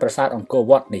ជុំវិញប្រាសាទអង្គរ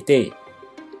វត្តនេះទេ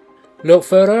លោក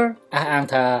Ferrer អះអាង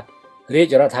ថារា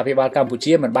ជរដ្ឋាភិបាលកម្ពុ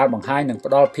ជាមិនបានបង្ហាញនិង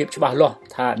ផ្ដល់ភាពច្បាស់លាស់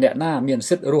ថាអ្នកណាមាន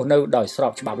សិទ្ធិរស់នៅដោយស្រ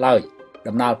បច្បាប់ឡើយ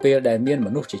ដំណើរពេលដែលមានម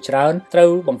នុស្សជាច្រើនត្រូ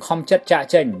វបង្ខំចិត្តចាក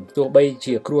ចេញទោះបី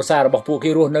ជាគ្រួសាររបស់ពួក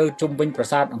គេរស់នៅជុំវិញប្រា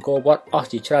សាទអង្គរវត្តអស់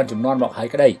ជាច្រើនចំនួនមកហើយ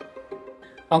ក្តី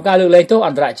អង្គការលើកលែងទោសអ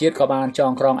ន្តរជាតិក៏បានច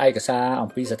ងក្រងឯកសារអំ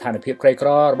ពីស្ថានភាពក្រីក្រ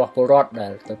របស់ពលរដ្ឋដែ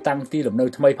លទៅតាំងទីលំនៅ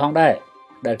ថ្មីផងដែរ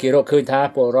ដែលគេរកឃើញថា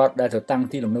ពលរដ្ឋដែលទៅតាំង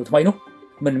ទីលំនៅថ្មីនោះ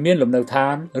មិនមានលំនៅឋា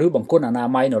នឬបង្គន់អនា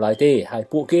ម័យនៅឡើយទេហើយ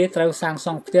ពួកគេត្រូវសាងស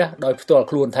ង់ផ្ទះដោយផ្ទាល់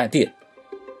ខ្លួនថែមទៀត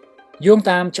យោង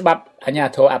តាមច្បាប់អាជ្ញា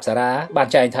ធរអប្សរាបាន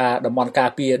ចែងថាតំបន់ការ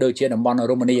ពារដូចជាតំបន់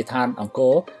រមណីយដ្ឋានអង្គ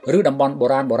រឬតំបន់បុ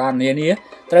រាណនានា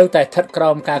ត្រូវតែស្ថិតក្រោ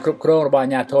មការគ្រប់គ្រងរបស់អា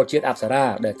ជ្ញាធរជាតិអប្សរា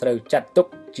ដែលត្រូវចាត់ទុក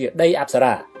ជាដីអប្ស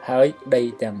រាហើយដី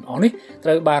ទាំងអស់នេះត្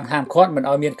រូវបានហាមឃាត់មិន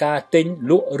ឲ្យមានការទិញ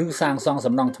លក់ឬសាងសង់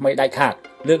សំណង់ថ្មីដាច់ខាត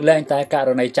លើកលែងតែករ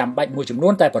ណីចាំបាច់មួយចំនួ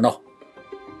នតែប៉ុណ្ណោះ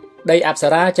ដីអប្ស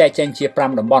រាចែកចេញជា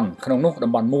5តំបន់ក្នុងនោះ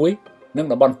តំបន់1និង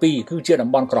តំបន់2គឺជាតំ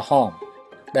បន់ក្រហម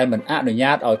ដែលមិនអនុញ្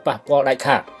ញាតឲ្យប៉ះពាល់ដាច់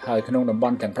ខាតហើយក្នុងតំប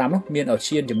ន់ទាំង5នោះមានឧទ្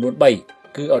យានចំនួន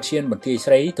3គឺឧទ្យានបន្ទាយ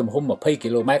ស្រីទំហំ20គី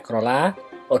ឡូម៉ែត្រក្រឡា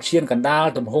ឧទ្យានកណ្ដាល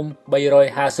ទំហំ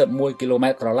351គីឡូម៉ែ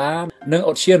ត្រក្រឡានិង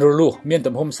ឧទ្យានរលួសមាន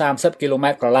ទំហំ30គីឡូ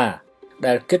ម៉ែត្រក្រឡា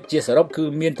ដែលគិតជាសរុបគឺ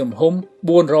មានទំហំ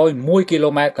401គីឡូ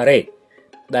ម៉ែត្រការ៉េ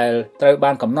ដែលត្រូវ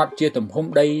បានកំណត់ជាទំហំ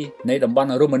ដីនៃតំបន់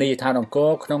រមណីយដ្ឋានអង្គ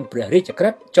រក្នុងព្រះរាជក្រឹ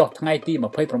ត្យចុះថ្ងៃទី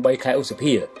28ខែឧស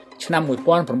ភាឆ្នាំ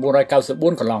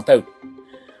1994កន្លងទៅ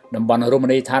តំបន់រម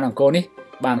ណីយដ្ឋានអង្គរនេះ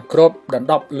បានគ្របដណ្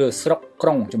ដប់លើស្រុកក្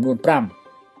រុងចំនួន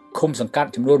5ឃុំសង្កាត់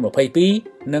ចំនួន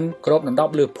22និងគ្របដណ្ដ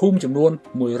ប់លើភូមិចំនួន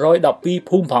112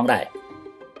ភូមិផងដែរ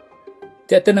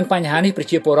ទាក់ទងនឹងបញ្ហានេះប្រ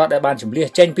ជាពលរដ្ឋដែលបានជម្លៀស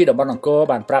ចេញពីតំបន់អង្គរ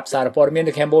បានប្រាប់សារព័ត៌មាន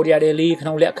នៅ Cambodia Daily ក្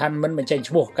នុងលក្ខខណ្ឌមិនបញ្ចេញ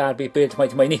ឈ្មោះកាលពីពេលថ្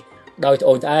មីនេះដោយត្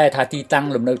អូញត្អែថាទីតាំង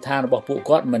លំនៅឋានរបស់ពួក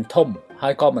គាត់មិនធំហើ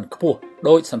យក៏មិនខ្ពស់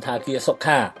ដោយសន្តាគារសុ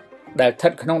ខាដែលស្ថិ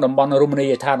តក្នុងតំបន់រមណី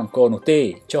យដ្ឋានអង្គរនោះទេ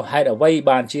ចុះហេតុអ្វី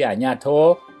បានជាអាជ្ញាធរ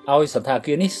ឲ្យសន្តា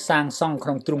គារនេះសាងសង់ក្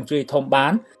នុងទ្រង់ទ្រាយធំបា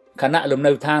នខណៈលំ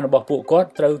នៅឋានរបស់ពួកគាត់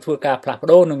ត្រូវធ្វើការផ្លាស់ប្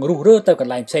ដូរនិងរុះរើទៅក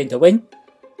ន្លែងផ្សេងទៅវិញ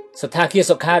សន្តាគារ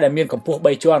សុខាដែលមានកម្ពស់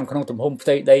3ជាន់ក្នុងទំហំផ្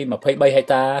ទៃដី23ហិក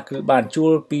តាគឺបានជួ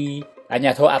លពីអាជ្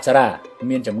ញាធរអប្សរា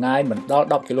មានចម្ងាយមិនដល់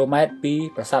10គីឡូម៉ែត្រពី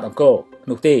ប្រាសាទអង្គរ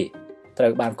នោះទេត្រូ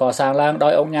វបានកសាងឡើងដោ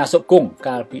យអង្គញាសុគង្គ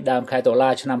កាលពីដើមខែតុលា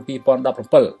ឆ្នាំ2017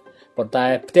ប៉ុន្តែ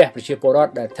ផ្ទះប្រជាពលរដ្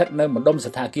ឋដែលស្ថិតនៅម្ដុំស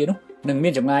ន្តាគារនោះនឹងមា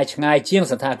នចម្ងាយឆ្ងាយជាង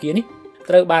សន្តាគារនេះ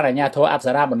ត្រូវបានអាជ្ញាធរអប្ស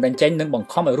រាបណ្ដេញចេញនិងបង្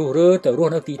ខំឲ្យរុះរើទៅរ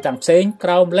ស់នៅទីតាំងផ្សេងក្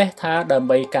រោមលេសថាដើម្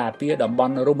បីការពារតំប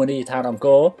ន់រមណីយដ្ឋានអង្គ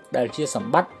រដែលជាស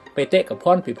ម្បត្តិបេតិកភ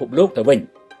ណ្ឌពិភពលោកទៅវិញ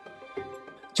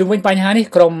ជុំវិញបញ្ហានេះ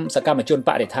ក្រុមសកម្មជនប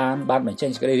រិស្ថានបានបញ្ចេញ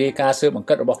សេចក្តីរាយការណ៍ស៊ើបអង្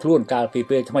កេតរបស់ខ្លួនកាលពី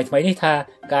ពេលថ្មីនេះថា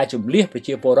ការជម្លៀសប្រ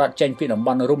ជាពលរដ្ឋចេញពីតំប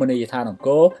ន់រមណីយដ្ឋានអង្គ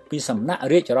រពីសំណាក់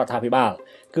រាជរដ្ឋាភិបាល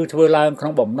គឺធ្វើឡើងក្នុ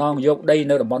ងបំណងយកដី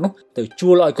នៅតំបន់នោះទៅជួ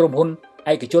លឲ្យក្រុមហ៊ុន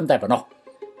ឯកជនតែប៉ុណ្ណោះ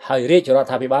ហើយរាជរដ្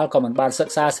ឋាភិបាលក៏មិនបានសិ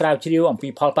ក្សាស្រាវជ្រាវអំពី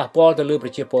ផលប៉ះពាល់ទៅលើប្រ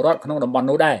ជាពលរដ្ឋក្នុងតំបន់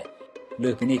នោះដែរលើ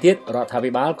សពីនេះទៀតរដ្ឋា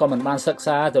ភិបាលក៏មិនបានសិក្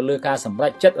សាទៅលើការសម្រេ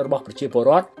ចចិត្តរបស់ប្រជាពល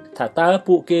រដ្ឋថាតើ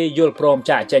ពួកគេយល់ព្រម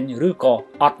ចាកចេញឬក៏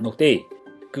អត់នោះទេ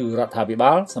គឺរដ្ឋាភិ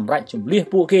បាលសម្រេចជម្លៀស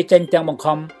ពួកគេចេញទាំងបង្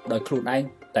ខំដោយខ្លួនឯង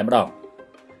តែម្ដង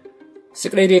សេច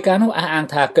ក្តីរាយការណ៍នោះអះអាង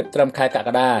ថាគិតត្រឹមខែកក្ក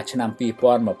ដាឆ្នាំ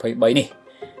2023នេះ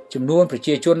ចំនួនប្រ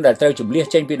ជាជនដែលត្រូវជម្លៀស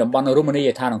ចេញពីតំបន់រមណីយ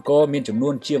ដ្ឋានអង្គរមានចំនួ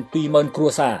នជាង 20,000 គ្រួ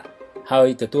សារហើយ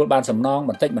ទទួលបានសំណង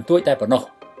បន្តិចបន្តួចតែប៉ុណ្ណោះ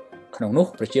ក្នុងនោះ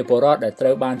ប្រជាពលរដ្ឋដែលត្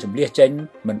រូវបានជំលះចេញ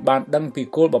មិនបានដឹងពី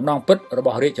គោលបំណងពិតរប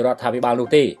ស់រាជរដ្ឋាភិបាលនោះ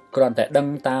ទេគ្រាន់តែដឹង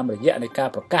តាមរយៈនៃការ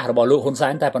ប្រកាសរបស់លោកហ៊ុនសែ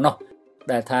នតែប៉ុណ្ណោះ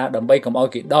ដែលថាដើម្បីកុំឲ្យ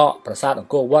គេដកប្រាសាទអ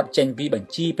ង្គរវត្តចេញពីបញ្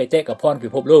ជីបេតិកភណ្ឌពិ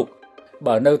ភពលោក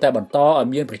បើនៅតែបន្តឲ្យ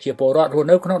មានប្រជាពលរដ្ឋរស់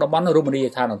នៅក្នុងតំបន់រមណីយ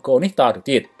ដ្ឋានអង្គរនេះតទៅ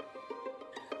ទៀត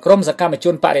ក្រុមសកម្មជ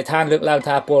នបរិស្ថានលើកឡើង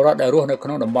ថាពលរដ្ឋដែលរស់នៅក្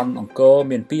នុងតំបន់អង្គរ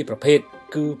មានពីរប្រភេទ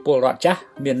គឺពលរដ្ឋចាស់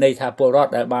មានន័យថាពលរដ្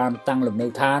ឋដែលបានតាំងលំនៅ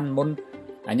ឋានមុន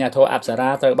អាជ្ញាធរអប្សរា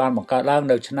ត្រូវបានបង្កើតឡើង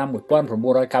នៅឆ្នាំ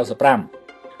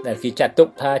1995ដែលគេចាត់ទុក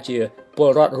ថាជាពល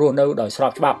រដ្ឋរស់នៅដោយស្រ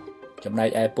បច្បាប់ចំណែក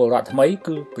ឯពលរដ្ឋថ្មី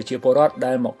គឺប្រជាពលរដ្ឋ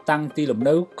ដែលមកតាំងទីលំ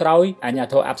នៅក្រោយអាជ្ញា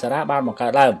ធរអប្សរាបានបង្កើ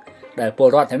តឡើងដែលពល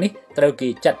រដ្ឋទាំងនេះត្រូវគេ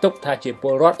ចាត់ទុកថាជាព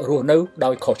លរដ្ឋរស់នៅដោ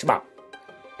យខុសច្បាប់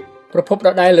ប្រពន្ធដ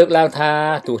ដែលលើកឡើងថា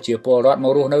ទោះជាពលរដ្ឋម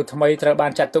ករស់នៅថ្មីត្រូវបា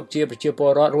នចាត់ទុកជាប្រជាពល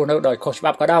រដ្ឋរស់នៅដោយខុសច្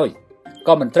បាប់ក៏ដោយ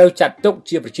ក៏មិនត្រូវចាត់ទុក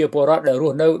ជាប្រជាពលរដ្ឋដែលរ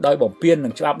ស់នៅដោយបំពាននឹ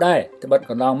ងច្បាប់ដែរត្បិត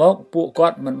កន្លងមកពួកគា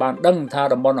ត់មិនបានដឹងថា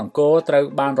តំបន់អង្គរត្រូវ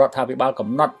បានរដ្ឋាភិបាលកំ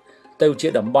ណត់ទៅជា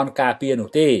តំបន់ការពារនោះ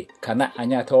ទេខណៈអា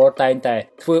ជ្ញាធរតែងតែ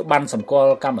ធ្វើបានសម្គា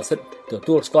ល់កម្មសិទ្ធិទ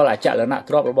ទួលស្គាល់អចលន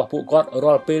ទ្រព្យរបស់ពួកគាត់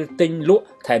រាល់ពេលទិញលក់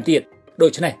ថែមទៀតដូ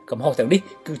ច្នេះកំហុសទាំងនេះ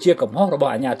គឺជាកំហុសរប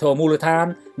ស់អាជ្ញាធរមូលដ្ឋាន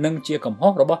និងជាកំហុ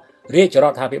សរបស់រាជរ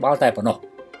ដ្ឋាភិបាលតែប៉ុណ្ណោះ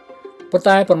ប៉ុន្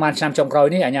តែប្រហែលឆ្នាំចុងក្រោយ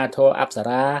នេះអាជ្ញាធរអប្ស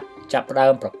រាចាប់ផ្ដើ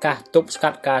មប្រកាសទប់ស្កា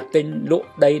ត់ការទិញលក់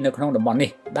ដីនៅក្នុងតំបន់នេះ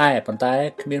ដែរប៉ុន្តែ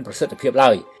គ្មានប្រសិទ្ធភាព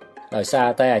ឡើយដោយសារ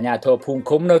តែអាជ្ញាធរភូមិ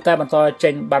ឃុំនៅតែបន្តចេ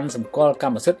ញប័ណ្ណសម្គាល់ក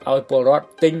ម្មសិទ្ធិឲ្យពលរដ្ឋ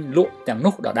ទិញលក់ទាំង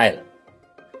នោះដដែល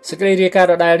សេចក្តីរាយការណ៍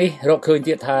ដដែលនេះរកឃើញ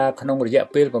ទៀតថាក្នុងរយៈ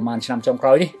ពេលប្រមាណឆ្នាំចុងក្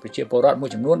រោយនេះប្រជាពលរដ្ឋមួយ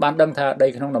ចំនួនបានដឹងថាដី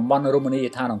ក្នុងតំបន់រមណីយ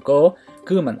ដ្ឋានអង្គរ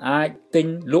គឺមិនអាចទិញ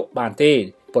លក់បានទេ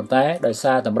ប៉ុន្តែដោយ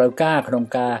សារតម្រូវការក្នុង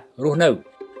ការរស់នៅ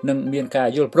និងមានការ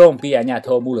យល់ព្រមពីអាជ្ញាធ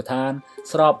រមូលដ្ឋាន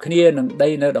ស្របគ្នានឹងដី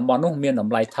នៅតំបន់នោះមានត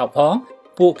ម្លៃថោកផង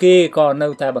ពួកគេក៏នៅ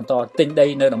តែបន្តទិញដី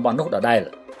នៅតំបន់នោះដដែល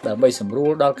ដើម្បីសម្រួ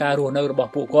លដល់ការរស់នៅរប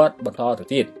ស់ពួកគាត់បន្តទៅ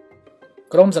ទៀត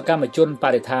ក្រុមសកម្មជនប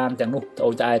រិស្ថានទាំងនោះត្អូ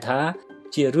ញត្អែថា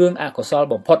ជារឿងអកុសល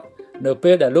បំផុតនៅ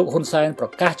ពេលដែលលោកហ៊ុនសែនប្រ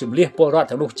កាសជម្លៀសពលរដ្ឋ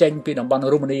ទាំងនោះចេញពីតំបន់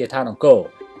រមណីយដ្ឋានអង្គរ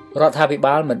រដ្ឋាភិ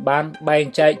បាលមិនបានបែង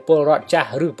ចែកពលរដ្ឋចាស់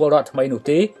ឬពលរដ្ឋថ្មីនោះ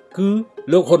ទេគឺ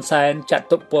លោកហ៊ុនសែនចាត់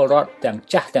ទុកពលរដ្ឋទាំង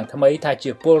ចាស់ទាំងថ្មីថាជា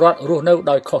ពលរដ្ឋរស់នៅ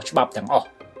ដោយខុសច្បាប់ទាំងអស់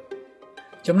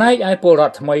ចំណែកឯពលរ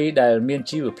ដ្ឋថ្មីដែលមាន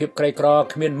ជីវភាពក្រីក្រ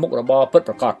គ្មានមុខរបរពិត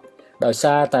ប្រាកដដោយ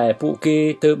សារតែពួកគេ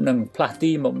ទើបនឹងផ្លាស់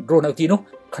ទីមករស់នៅទីនោះ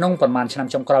ក្នុងប្រមាណឆ្នាំ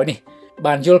ចុងក្រោយនេះ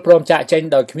បានយល់ព្រមចាកចេញ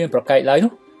ដោយគ្មានប្រកែកឡើយ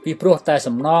នោះពីព្រោះតែ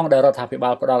សំណងដែលរដ្ឋាភិបា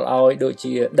លផ្ដល់ឲ្យដូច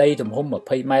ជាដីទំហំ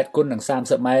20ម៉ែត្រគុណនឹង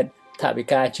30ម៉ែត្រថវិ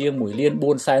កាជាង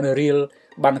1,400,000 រៀល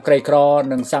បានក្រីក្រ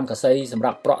និងសង្កសីសម្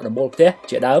រាប់ប្រក់ដំបូលផ្ទះ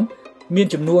ជាដើមមាន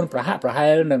ចំនួនប្រហាក់ប្រហែ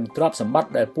លនឹងទ្រព្យសម្បត្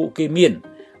តិដែលពួកគេមាន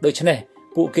ដូច្នេះ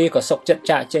ពួកគេក៏សុខចិត្ត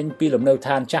ចាកចេញពីលំនៅ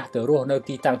ឋានចាស់ទៅរស់នៅ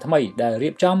ទីតាំងថ្មីដែលរៀ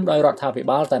បចំដោយរដ្ឋាភិ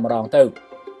បាលតែម្ដងទៅ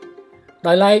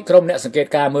ដោយឡែកក្រុមអ្នកសង្កេត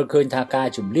ការមើលឃើញថាការ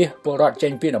ជំលះពលរដ្ឋចេ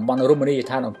ញពីតំបន់រមណីយ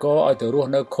ដ្ឋានអង្គរឲ្យទៅរស់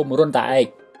នៅឃុំរុនតាឯក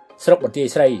ស្រុកបន្ទាយ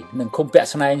ស្រីនិងឃុំពាក់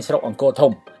ស្នែងស្រុកអង្គរ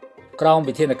ធំក្រោម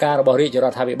វិធានការរបស់រាជរ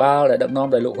ដ្ឋាភិបាលដែលដឹកនាំ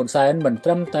ដោយលោកហ៊ុនសែនមិនត្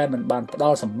រឹមតែមិនបានផ្ដ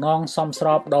ល់សំណងសមស្រ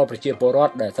បដល់ប្រជាពលរ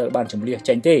ដ្ឋដែលត្រូវបានជំលះ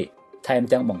ចេញទេថែម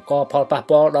ទាំងបង្កផលប៉ះ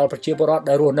ពាល់ដល់ប្រជាពលរដ្ឋ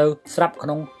ដែលរស់នៅស្រាប់ក្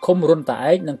នុងឃុំរុនតា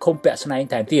ឯកនិងឃុំពាក់ស្នែង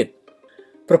ថែមទៀត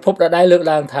ប្រពន្ធដដែលលើក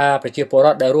ឡើងថាប្រជាពលរ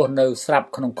ដ្ឋដែលរស់នៅស្រាប់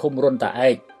ក្នុងឃុំរុនតាឯ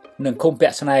កនិងឃុំពា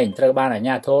ក់ស្នែងត្រូវបានអាជ្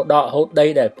ញាធរដកហូតដី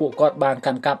ដែលពួកគាត់បាន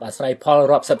កាន់កាប់អាស្រ័យផល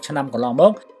រាប់សិបឆ្នាំកន្លងម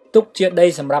កទុកជាដី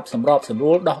សម្រាប់សម្របសម្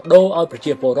រួលដោះដូរឲ្យប្រ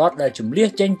ជាពលរដ្ឋដែលជំលះ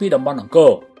ចេញពីតំបន់អង្គ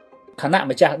រខណៈ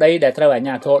ម្ចាស់ដីដែលត្រូវអាជ្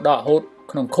ញាធរដកហូត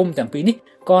ក្នុងឃុំទាំងពីរនេះ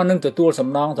ក៏នឹងទទួលសំ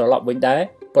ណងត្រឡប់វិញដែរ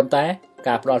ប៉ុន្តែ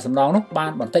ការផ្ដល់សំណងនោះបា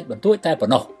នបន្តិចបន្តួចតែប៉ុ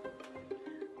ណ្ណោះ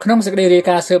ក្នុងសេចក្តីរាយ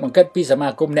ការណ៍ស៊ើបអង្កេតពីសមា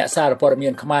គមអ្នកសារព័ត៌មា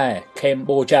នខ្មែរកម្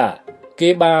ពុជាគេ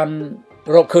បាន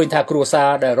រកឃើញថាគ្រួសារ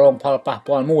ដែលរងផលប៉ះ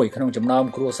ពាល់មួយក្នុងចំណោម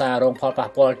គ្រួសាររងផលប៉ះ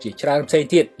ពាល់ជាច្រើនផ្សេង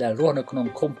ទៀតដែលរស់នៅក្នុង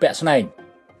ឃុំពាក់ស្នែង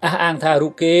អះអាងថារូ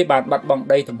បគេបានបាត់បង់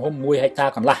ដីទំហំ1ហិកតា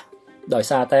កន្លះដោយ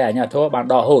សារតែអាជ្ញាធរបាន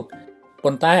ដកហូត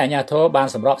ប៉ុន្តែអាជ្ញាធរបាន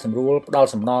សម្របសម្រួលផ្ដល់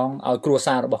សំណងឲ្យគ្រួ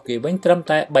សាររបស់គេវិញត្រឹម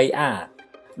តែ 3A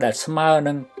ដែលស្មើ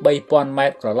នឹង 3,000 ម៉ែ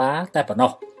ត្រក្រឡាតែប៉ុណ្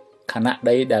ណោះខណៈ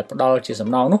ដីដែលផ្ដល់ជាសំ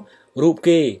ណងនោះរូប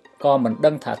គេក៏មិន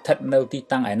ដឹងថាស្ថិតនៅទី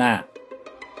តាំងឯណា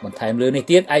បន្ថែមលើនេះ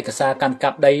ទៀតឯកសារកាន់កា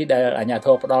ប់ដីដែលអាជ្ញាធ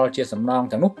រផ្ដល់ជាសំណង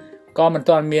ទាំងនោះក៏មិន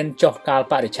ទាន់មានចុះកាល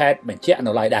បរិច្ឆេទបញ្ជាក់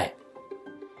នៅឡើយដែរ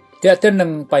ទាក់ទិននឹ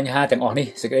ងបញ្ហាទាំងអស់នេះ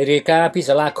សេចក្តីរាយការណ៍ពី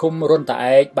សាលាឃុំរុនតា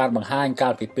ឯកបានបង្ហាញកា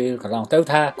លពីពេលកន្លងទៅ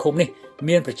ថាឃុំនេះ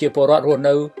មានប្រជាពលរដ្ឋរស់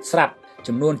នៅស្រាប់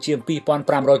ចំនួនជាង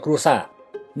 2,500 គ្រួសារ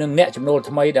និងអ្នកចំណូល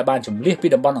ថ្មីដែលបានជំលះពី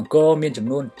តំបន់អង្គរមានចំ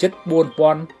នួនជិត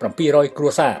 4,700 គ្រួ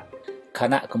សារខ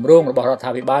ណៈគម្រោងរបស់រដ្ឋា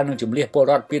ភិបាលនឹងជំលះពល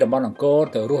រដ្ឋពីតំបន់អង្គរ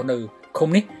ទៅរស់នៅឃុំ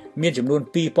នេះមានចំនួន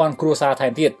 2,000 គ្រួសារថែ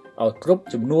មទៀតឲ្យគ្រប់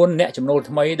ចំនួនអ្នកចំណូល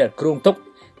ថ្មីដែលគ្រោងទុក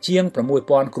ជាង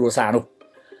 6,000 គ្រួសារនោះ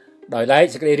ដោយឡែក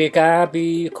សេចក្តីរាយការណ៍ពី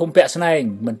ឃុំពាក់ស្នែង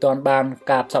មិនទាន់បាន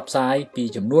ការផ្សព្វផ្សាយពី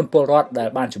ចំនួនពលរដ្ឋដែល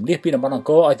បានជម្លៀសពីតំបន់អង្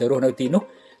គរឲ្យទៅរស់នៅទីនោះ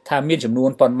ថាមានចំនួន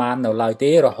ប៉ុន្មាននៅឡើយទេ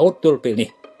រហូតទល់ពេលនេះ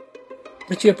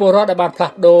ប្រជាពលរដ្ឋដែលបានផ្លា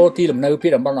ស់ប្ដូរទីលំនៅពី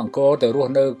តំបន់អង្គរទៅរ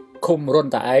ស់នៅឃុំរុន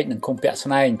តាឯកនិងឃុំពាក់ស្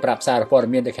នែងប្រាប់សារព័ត៌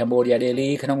មាន The Cambodia Daily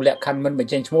ក្នុងលក្ខខណ្ឌមិនប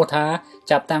ញ្ចេញឈ្មោះថា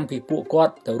ចាប់តាំងពីពួកគា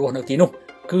ត់ទៅរស់នៅទីនោះ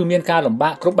គឺមានការលំបា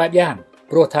កគ្រប់បែបយ៉ាង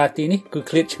ព្រោះថាទីនេះគឺ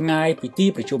ឃ្លាតឆ្ងាយពីទី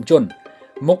ប្រជុំជន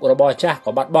មុខរបរចាស់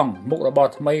ក៏បាត់បង់មុខរបរ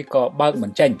ថ្មីក៏បើកមិ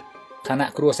នចេញខណៈ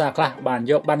គ្រួសារខ្លះបាន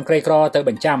យកបានក្រីក្រទៅប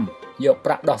ញ្ចាំយកប្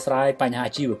រាក់ដោះស្រាយបញ្ហា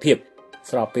ជីវភាព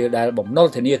ស្របពេលដែលបំណុល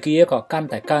ធនាគារក៏កាន់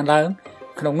តែកើនឡើង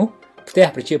ក្នុងនោះផ្ទះ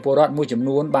ប្រជាពលរដ្ឋមួយចំ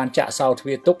នួនបានចាក់សោទ្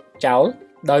វារទុកចោល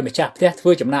ដោយម្ចាស់ផ្ទះធ្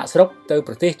វើចំណាកស្រុកទៅ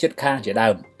ប្រទេសជិតខាងជាដើ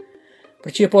មប្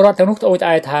រជាពលរដ្ឋទាំងនោះត្អូញត្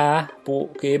អែថាពួក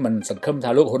គេមិនសង្ឃឹមថា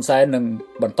លោកហ៊ុនសែននឹង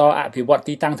បន្តអភិវឌ្ឍ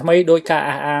ទីតាំងថ្មីដោយការ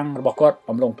អះអាងរបស់គាត់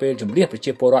អំឡុងពេលជម្លៀសប្រ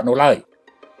ជាពលរដ្ឋនោះឡើយ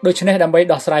ដូច្នេះដើម្បី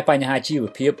ដោះស្រាយបញ្ហាជីវ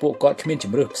ភាពពួកគាត់គ្មាន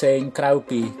ជំរឿសផ្សេងក្រៅ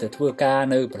ពីទៅធ្វើការ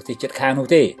នៅប្រទេសជិតខាងនោះ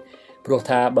ទេព្រោះ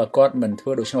ថាបើគាត់មិនធ្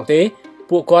វើដូច្នោះទេ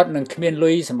ពួកគាត់នឹងគ្មាន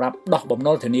លុយសម្រាប់ដោះបំ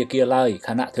ណុលធនាគារឡើយខ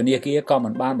ណៈធនាគារក៏មិ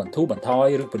នបានបន្ធូរបន្ថយ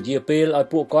ឬពន្យាពេលឲ្យ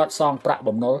ពួកគាត់សងប្រាក់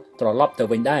បំណុលត្រឡប់ទៅ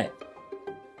វិញដែរ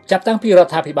ចាប់តាំងពីរ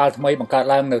ដ្ឋាភិបាលថ្មីបង្កើត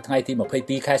ឡើងនៅថ្ងៃទី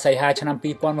22ខែសីហាឆ្នាំ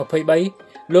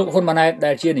2023លោកហ៊ុនម៉ាណែត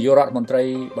ដែលជានាយករដ្ឋមន្ត្រី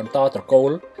បន្តត្រកូ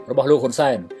លរបស់លោកហ៊ុន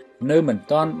សែននៅមិន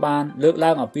ទាន់បានលើក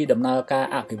ឡើងអំពីដំណើរការ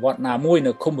អភិវឌ្ឍណាមួយ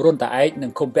នៅឃុំរុនតាឯកនិ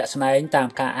ងឃុំពាក់ស្នែងតាម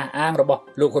ការអះអាងរបស់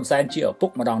លោកហ៊ុនសែនជាឪពុក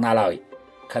ម្ដងណាឡើយ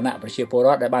ខណៈប្រជាពលរ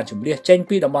ដ្ឋដែលបានជម្លៀសចេញ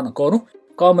ពីតំបន់អង្គរនោះ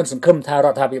ក៏មិនសង្ឃឹមថារ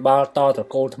ដ្ឋាភិបាលតត្រ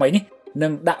កូលថ្មីនេះនឹ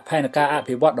ងដាក់ផែនការអ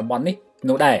ភិវឌ្ឍតំបន់នេះ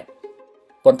នោះដែរ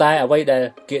ប៉ុន្តែអ្វីដែល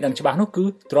គេដឹងច្បាស់នោះគឺ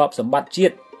ទ្រព្យសម្បត្តិជា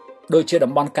តិដូចជា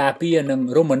តំបន់ការពារនិង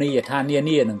រមណីយដ្ឋាននា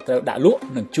នានឹងត្រូវដាក់លក់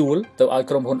និងជួលទៅឲ្យ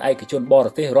ក្រុមហ៊ុនឯកជនបរ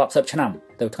ទេសរាប់សិបឆ្នាំ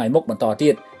ទៅថ្ងៃមុខបន្តទៀ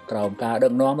តក្រោមការដឹ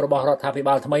កនាំរបស់រដ្ឋាភិ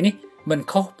បាលថ្មីនេះមិន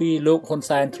ខុសពីលោកហ៊ុន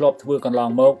សែនធ្លាប់ធ្វើកន្លង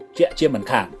មកជាក់ជាមិន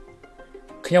ខាន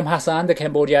ខ្ញុំហាសាន The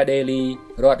Cambodia Daily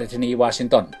រដ្ឋធានី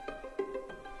Washington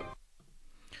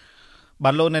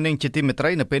បានលោកនៅនឹងជាទីមេត្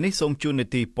រីនៅពេលនេះសូមជូននី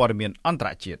តិព័ត៌មានអន្តរ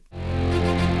ជាតិ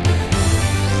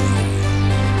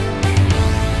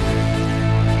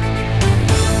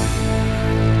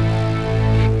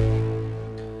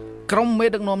ក្រុមមេ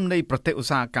ដឹកនាំនៃប្រទេសឧ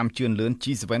ស្សាហកម្មជឿនលឿន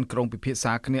G7 ក្រុងពិភាក្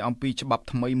សាគ្នាអំពីច្បាប់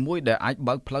ថ្មីមួយដែលអាច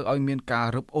បើកផ្លូវឲ្យមានការ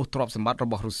រឹបអូសទ្រព្យសម្បត្តិរ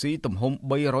បស់រុស្ស៊ីទំហំ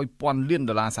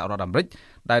$300,000 លានសហរដ្ឋអាមេរិក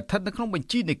ដែលស្ថិតនៅក្នុងបញ្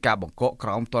ជីនៃការបង្កកក្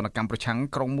រោមទណ្ឌកម្មប្រឆាំង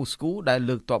ក្រុងមូស្គូដែល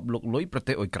លើកទ័ពលុកលុយប្រ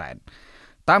ទេសអ៊ុយក្រែន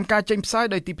តាមការចេញផ្សាយ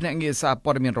ដោយទីភ្នាក់ងារសារ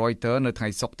ព័ត៌មាន Reuters នៅថ្ងៃ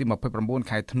សុក្រទី29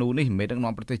ខែធ្នូនេះមេដឹក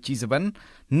នាំប្រទេស G7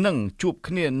 នឹងជួប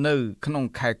គ្នានៅក្នុង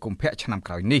ខែកុម្ភៈឆ្នាំ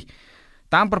ក្រោយនេះ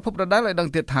តាមប្រភពដដែលឲ្យដឹង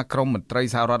ទៀតថាក្រុមមន្ត្រី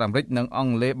សហរដ្ឋអាមេរិកនិងអ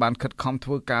ង់គ្លេសបានខិតខំធ្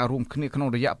វើការរួមគ្នាក្នុង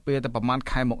រយៈពេលតែប្រមាណ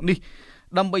ខែមកនេះ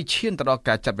ដើម្បីឈានទៅដល់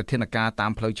ការចាត់វិធានការតា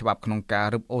មផ្លូវច្បាប់ក្នុងការ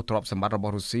រឹបអូសទ្រព្យសម្បត្តិរប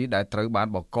ស់រុស្ស៊ីដែលត្រូវបាន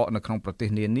បង្កកនៅក្នុងប្រទេស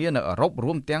នានានៅអឺរ៉ុប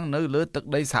រួមទាំងនៅលើទឹក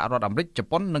ដីសហរដ្ឋអាមេរិកជ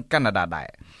ប៉ុននិងកាណាដាដែរ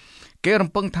គេរំ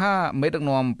ពឹងថាមេដឹក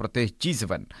នាំប្រទេស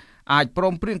G7 អាចព្រ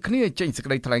មព្រៀងគ្នាចេញសេច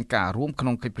ក្តីថ្លែងការណ៍រួមក្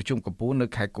នុងកិច្ចប្រជុំកំពូលនៅ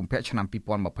ខែកុម្ភៈឆ្នាំ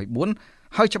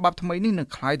2024ហើយច្បាប់ថ្មីនេះនឹង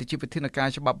ក្លាយទៅជាវិធានការ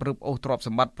ច្បាប់រឹបអូសទ្រព្យស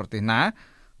ម្បត្តិប្រទេសណា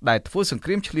ដែលធ្វើសង្គ្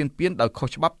រាមឈ្លានពានដោយខុស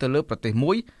ច្បាប់ទៅលើប្រទេស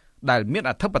មួយដែលមាន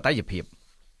អធិបតេយ្យភាព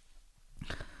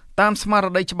តាមស្មារ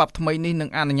តីច្បាប់ថ្មីនេះនឹង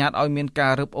អនុញ្ញាតឲ្យមានកា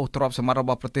ររឹបអូសទ្រព្យសម្បត្តិរប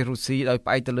ស់ប្រទេសរុស្ស៊ីដោយផ្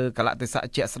អែកទៅលើកាលៈទេសៈ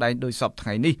ជាក់ស្ដែងដោយសពថ្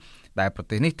ងៃនេះដែលប្រ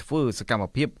ទេសនេះធ្វើសកម្ម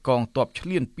ភាពកងទ័ពឈ្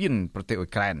លានពានប្រទេសអ៊ុ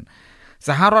យក្រែនស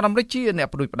ហរដ្ឋអាមេរិកជាអ្នក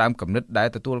ផ្ដួចផ្ដើមគំនិតដែល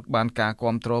ទទួលបានការ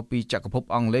គាំទ្រពីចក្រភព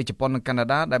អង់គ្លេសជប៉ុននិងកាណា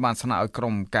ដាដែលបានស្នើឲ្យក្រុ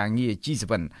មការងារ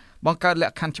G7 បង្កើតល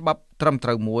ក្ខខណ្ឌច្បាប់ត្រឹមត្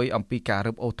រូវមួយអំពីការ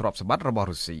រឹបអូសទ្រព្យសម្បត្តិរបស់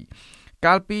រុស្ស៊ី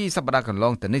កាលពីសប្តាហ៍កន្ល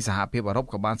ងទៅនេះសហភាពអឺរ៉ុប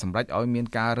ក៏បានសម្រេចឲ្យមាន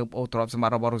ការរឹបអូសទ្រព្យសម្ប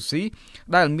ត្តិរបស់រុស្ស៊ី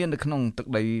ដែលមាននៅក្នុងទឹក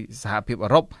ដីសហភាពអឺ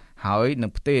រ៉ុបហើយនឹ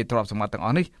ងផ្ទេរទ្រព្យសម្បត្តិទាំងអ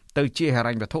ស់នេះទៅជាហិរ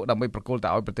ញ្ញវត្ថុដើម្បីប្រគល់ទៅ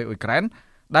ឲ្យប្រទេសអ៊ុយក្រែន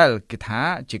ដែលគេថា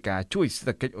ជាការជួយសេ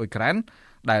ដ្ឋកិច្ចអ៊ុយក្រែន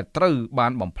ដែលត្រូវបា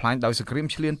នបំផ្លាញដោយសង្គ្រាម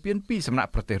ឈ្លានពានពីសំណាក់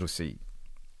ប្រទេសរុស្ស៊ី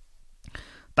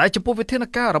តែចំពោះវិធាន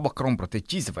ការរបស់ក្រុមប្រទេស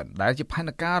G7 ដែលជាផែន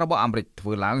ការរបស់អាមេរិកធ្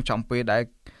វើឡើងចំពេលដែល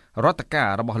រដ្ឋការ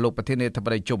របស់លោកប្រធានាធិប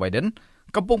តី Joe Biden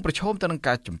កំពុងប្រឈមទៅនឹង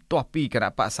ការជំទាស់ពីគណៈ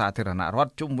បក្សសាធារណរដ្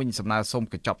ឋជុំវិញសំណើសុំ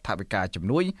កញ្ចប់ថវិកាជំ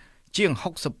នួយជាង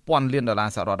$60,000 លាន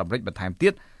សហរដ្ឋអាមេរិកបន្ថែមទៀ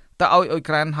តទៅឲ្យអ៊ុយ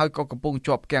ក្រែនហើយក៏កំពុង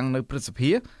ជាប់គាំងនៅព្រឹទ្ធស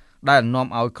ភាដែលនាំ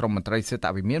ឲ្យក្រុមមន្ត្រីសេដ្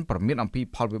ឋវិមានប្រមានអំពី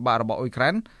ផលវិបាករបស់អ៊ុយក្រែ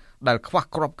នដែលខ្វះ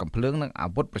គ្រាប់កាំភ្លើងនិងអា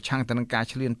វុធប្រឆាំងទៅនឹងការ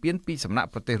ឈ្លានពានពីសំណាក់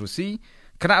ប្រទេសរុស្ស៊ី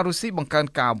ខណៈរុស្ស៊ីបង្កើន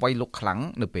ការវាយលុកខ្លាំង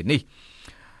នៅពេលនេះ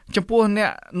ចំពោះអ្ន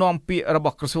កនាំពាក្យរប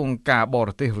ស់ក្រសួងការបរ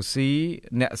ទេសរុស្ស៊ី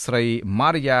អ្នកស្រី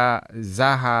Maria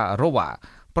Zakharova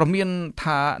ប្រមាន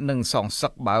ថានឹងសងសឹ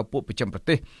កបើពួកប្រចាំប្រ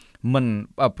ទេសមិន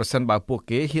ប្រសិនបើពួក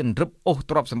គេហ៊ានរឹបអូស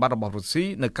ទ្រព្យសម្បត្តិរបស់រុស្ស៊ី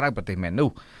នៅក្រៅប្រទេសមែននោះ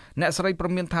អ្នកស្រីប្រ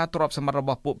មានថាទ្រព្យសម្បត្តិរប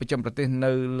ស់ពួកប្រចាំប្រទេស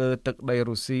នៅលើទឹកដី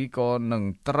រុស្ស៊ីក៏នឹង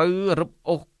ត្រូវរឹប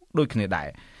អូសដូចគ្នាដែរ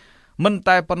មិន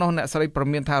តែប៉ុណ្ណោះអ្នកស្រីប្រ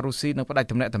មានថារុស្ស៊ីនឹងផ្ដាច់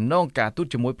ទំនាក់ទំនងការទូត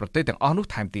ជាមួយប្រទេសទាំងអស់នោះ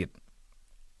ថែមទៀត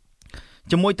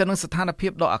ជាមួយទៅនឹងស្ថានភា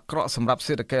ពដ៏អាក្រក់សម្រាប់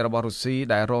សេដ្ឋកិច្ចរបស់រុស្ស៊ី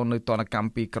ដែលរងនៅទណ្ឌកម្ម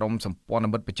ពីក្រមសម្ព័ន្ធ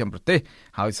មិត្តប្រចាំប្រទេស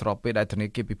ហើយស្របពេលដែលធនា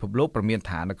គារពិភពលោកប្រមាន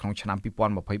ថានៅក្នុងឆ្នាំ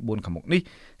2024ខាងមុខនេះ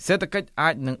សេដ្ឋកិច្ចអា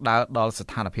ចនឹងដើរដល់ស្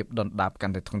ថានភាពដុនដាបកា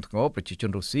ន់តែធ្ងន់ធ្ងរប្រជាជន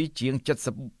រុស្ស៊ីជាង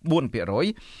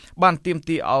 74% បានទាម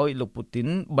ទារឲ្យលោកពូទីន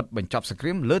បិទបញ្ចប់សង្គ្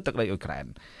រាមលើទឹកដីអ៊ុយក្រែន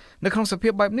នៅក្នុងសភា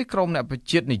ពបែបនេះក្រុមអ្នកប្រ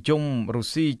ជានិយមរុ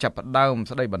ស្ស៊ីចាប់ផ្ដើម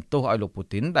ស្ដីបន្ទោសឲ្យលោកពូ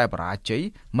ទីនដែលបរាជ័យ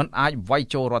មិនអាចវាយ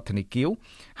ចូលរដ្ឋធានីគៀវ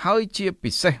ហើយជា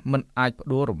ពិសេសមិនអាចផ្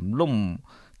ដួលរំលំ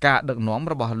ការដឹកនាំ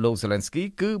របស់លោកហ្សេឡិនស្គី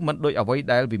គឺមិនដូចអ្វី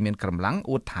ដែលវាមានកម្លាំង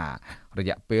អួតថារ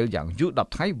យៈពេលយ៉ាងយូរ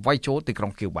10ថ្ងៃវាយចូលទីក្រុ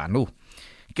ងគៀវបាននោះ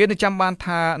គេនឹងចាំបាន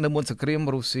ថានៅមុនសង្គ្រាម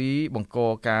រុស្ស៊ីបង្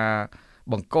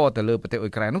កទៅលើប្រទេសអ៊ុ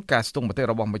យក្រែននោះការស្ទង់ប្រទេស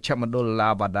របស់មជ្ឈមណ្ឌលឡា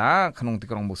វ៉ាដាក្នុងទី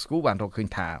ក្រុងមូស្គូបានរកឃើញ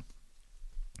ថា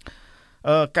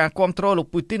ការគ្រប់គ្រងលោក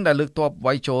ពូទីនដែលលើកទ័ព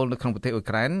វាយចូលនៅក្នុងប្រទេសអ៊ុយ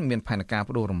ក្រែនមានផែនការ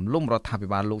ផ្ដួលរំលំរដ្ឋាភិ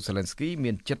បាលលោកហ្សេឡិនស្គី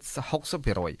មានជិត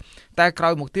 60% តែក្រោ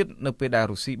យមកទៀតនៅពេលដែល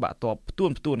រុស្ស៊ីបាក់ទ័ពផ្ទួន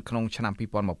ក្នុងឆ្នាំ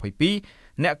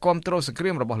2022អ្នកគ្រប់គ្រងសង្គ្រា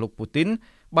មរបស់លោកពូទីន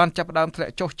បានចាប់ផ្ដើមធ្លា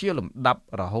ក់ចុះជាលំដាប់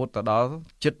រហូតដល់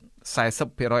ជិត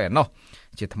 40% ឯណោះ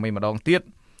ជាថ្មីម្ដងទៀត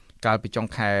កាលពីចុង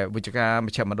ខែវិច្ឆិកាម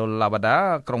ជ្ឈមណ្ឌលឡាវ៉ាដា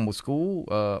ក្រុងមូស្គូ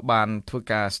បានធ្វើ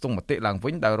ការស្ទង់មតិឡើងវិ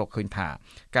ញដោយរកឃើញថា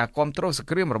ការគ្រប់គ្រងសង្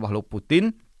គ្រាមរបស់លោកពូទីន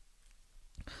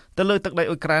ទៅលើទឹកដី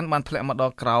អ៊ុយក្រែនបានធ្លាក់មកដ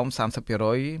ល់ក្រោម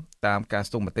 30% តាមការ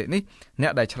ស្ទង់មតិនេះអ្ន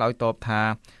កដែលឆ្លើយតបថា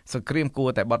សង្គ្រាមគួរ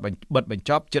តែបិទបញ្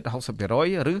ចប់ជិត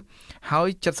 60% ឬហើយ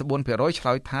 74% ឆ្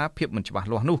លើយថាភាពមិនច្បាស់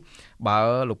លាស់នោះបើ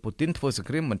លោកពូទីនធ្វើសង្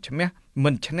គ្រាមមិនឈ្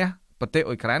នះប្រទេស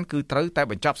អ៊ុយក្រែនគឺត្រូវតែ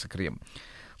បញ្ចប់សង្គ្រាម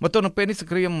មកទល់នឹងពេលនេះសង្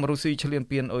គ្រាមរុស្ស៊ីឈ្លាន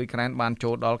ពានអ៊ុយក្រែនបានចូ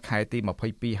លដល់ខែទី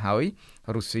22ហើយ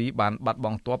រុស្ស៊ីបានបាត់ប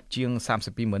ង់ទ័ពជាង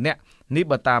 32,000 នាក់នេះ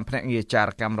បើតាមភ្នាក់ងារចារ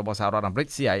កម្មរបស់សហរដ្ឋអាមេរិក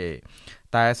CIA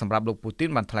តែសម្រាប់លោកពូទីន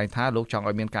បានថ្លែងថាលោកចង់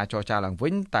ឲ្យមានការចរចាឡើងវិ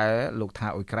ញតែលោកថា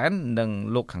អ៊ុយក្រែននិង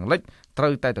លោកខាងលិចត្រូ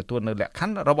វតែទទួលនៅលក្ខខ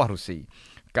ណ្ឌរបស់រុស្ស៊ី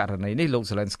ករណីនេះលោកហ្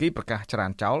សេឡិនស្គីប្រកាសច្រាន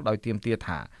ចោលដោយទាមទារ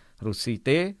ថារុស្ស៊ី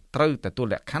ទេត្រូវទទួល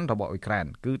លក្ខខណ្ឌរបស់អ៊ុយក្រែន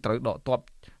គឺត្រូវដកទ័ព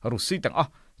រុស្ស៊ីទាំងអស់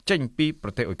ចេញពីប្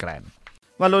រទេសអ៊ុយក្រែន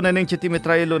បាទលោកអ្នកនាងជាទីមេ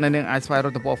ត្រីលោកអ្នកនាងអាចស្វែងរ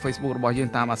កទំព័រ Facebook របស់យើង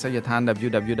តាមអាសយដ្ឋាន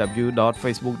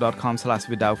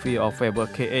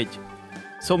www.facebook.com/withoutfear/favor.kh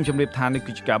សូមជម្រាបថានេះ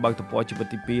គឺជាការបើកទំព័រជីវិត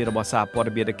ទី2របស់សារព័ត៌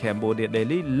មាន The Cambodia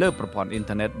Daily លើប្រព័ន្ធអ៊ីន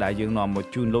ធឺណិតដែលយើងនាំមក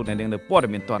ជូនលោកអ្នកនាងនៅព័ត៌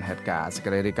មានទាន់ហេតុការណ៍សេច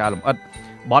ក្តីរាយការណ៍លម្អិត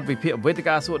បទវិភាគវេទិ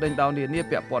កាសួរដេញដោលនានា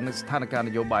ពាក់ព័ន្ធនឹងស្ថានភាពន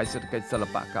យោបាយសេដ្ឋកិច្ចសិល្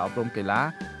បៈការអប់រំកីឡា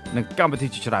និងកម្មវិធី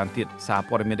ជាច្រើនទៀតសារ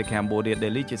ព័ត៌មាន The Cambodia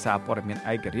Daily ជាសារព័ត៌មាន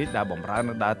ឯករាជ្យដែលបម្រើ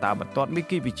នៅដើរតាមបន្ទាត់មី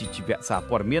គីវិជ្ជាជីវៈសារ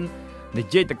ព័ត៌មាននិ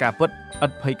យាយទៅការពិតឥ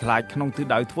តភ័យខ្លាចក្នុងទិស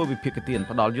ដៅធ្វើវិភាគទាន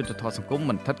ផ្ដាល់យុទ្ធធម៌សង្គម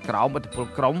មិនស្ថិតក្រោមឥទ្ធិពល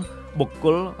ក្រុមបុគ្គ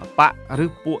លបកឬ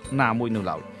ពួកណាមួយនោះ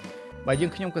ឡើយបាទយើ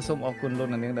ងខ្ញុំក៏សូមអរគុណលោក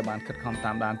អ្នកនាងដែលបានខិតខំ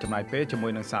តាមដានចំណាយពេលជាមួ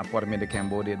យនឹងសារព័ត៌មាន The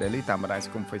Cambodia Daily តាមបណ្ដាញស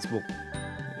ង្គម Facebook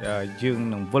យើង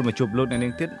នឹងវិលមកជួបលោកអ្នកនា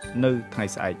ងទៀតនៅថ្ងៃ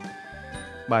ស្អែក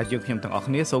បាទយើងខ្ញុំទាំងអស់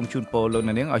គ្នាសូមជូនពរលោក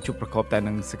អ្នកនាងឲ្យជួបប្រកបតែ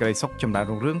នឹងសេចក្តីសុខចម្រើន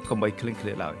រុងរឿងកុំបីឃ្លៀងឃ្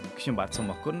លាតឡើយខ្ញុំបាទសូម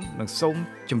អរគុណនិងសូម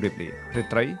ជម្រាបលារា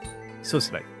ត្រីសួ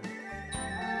ស្តី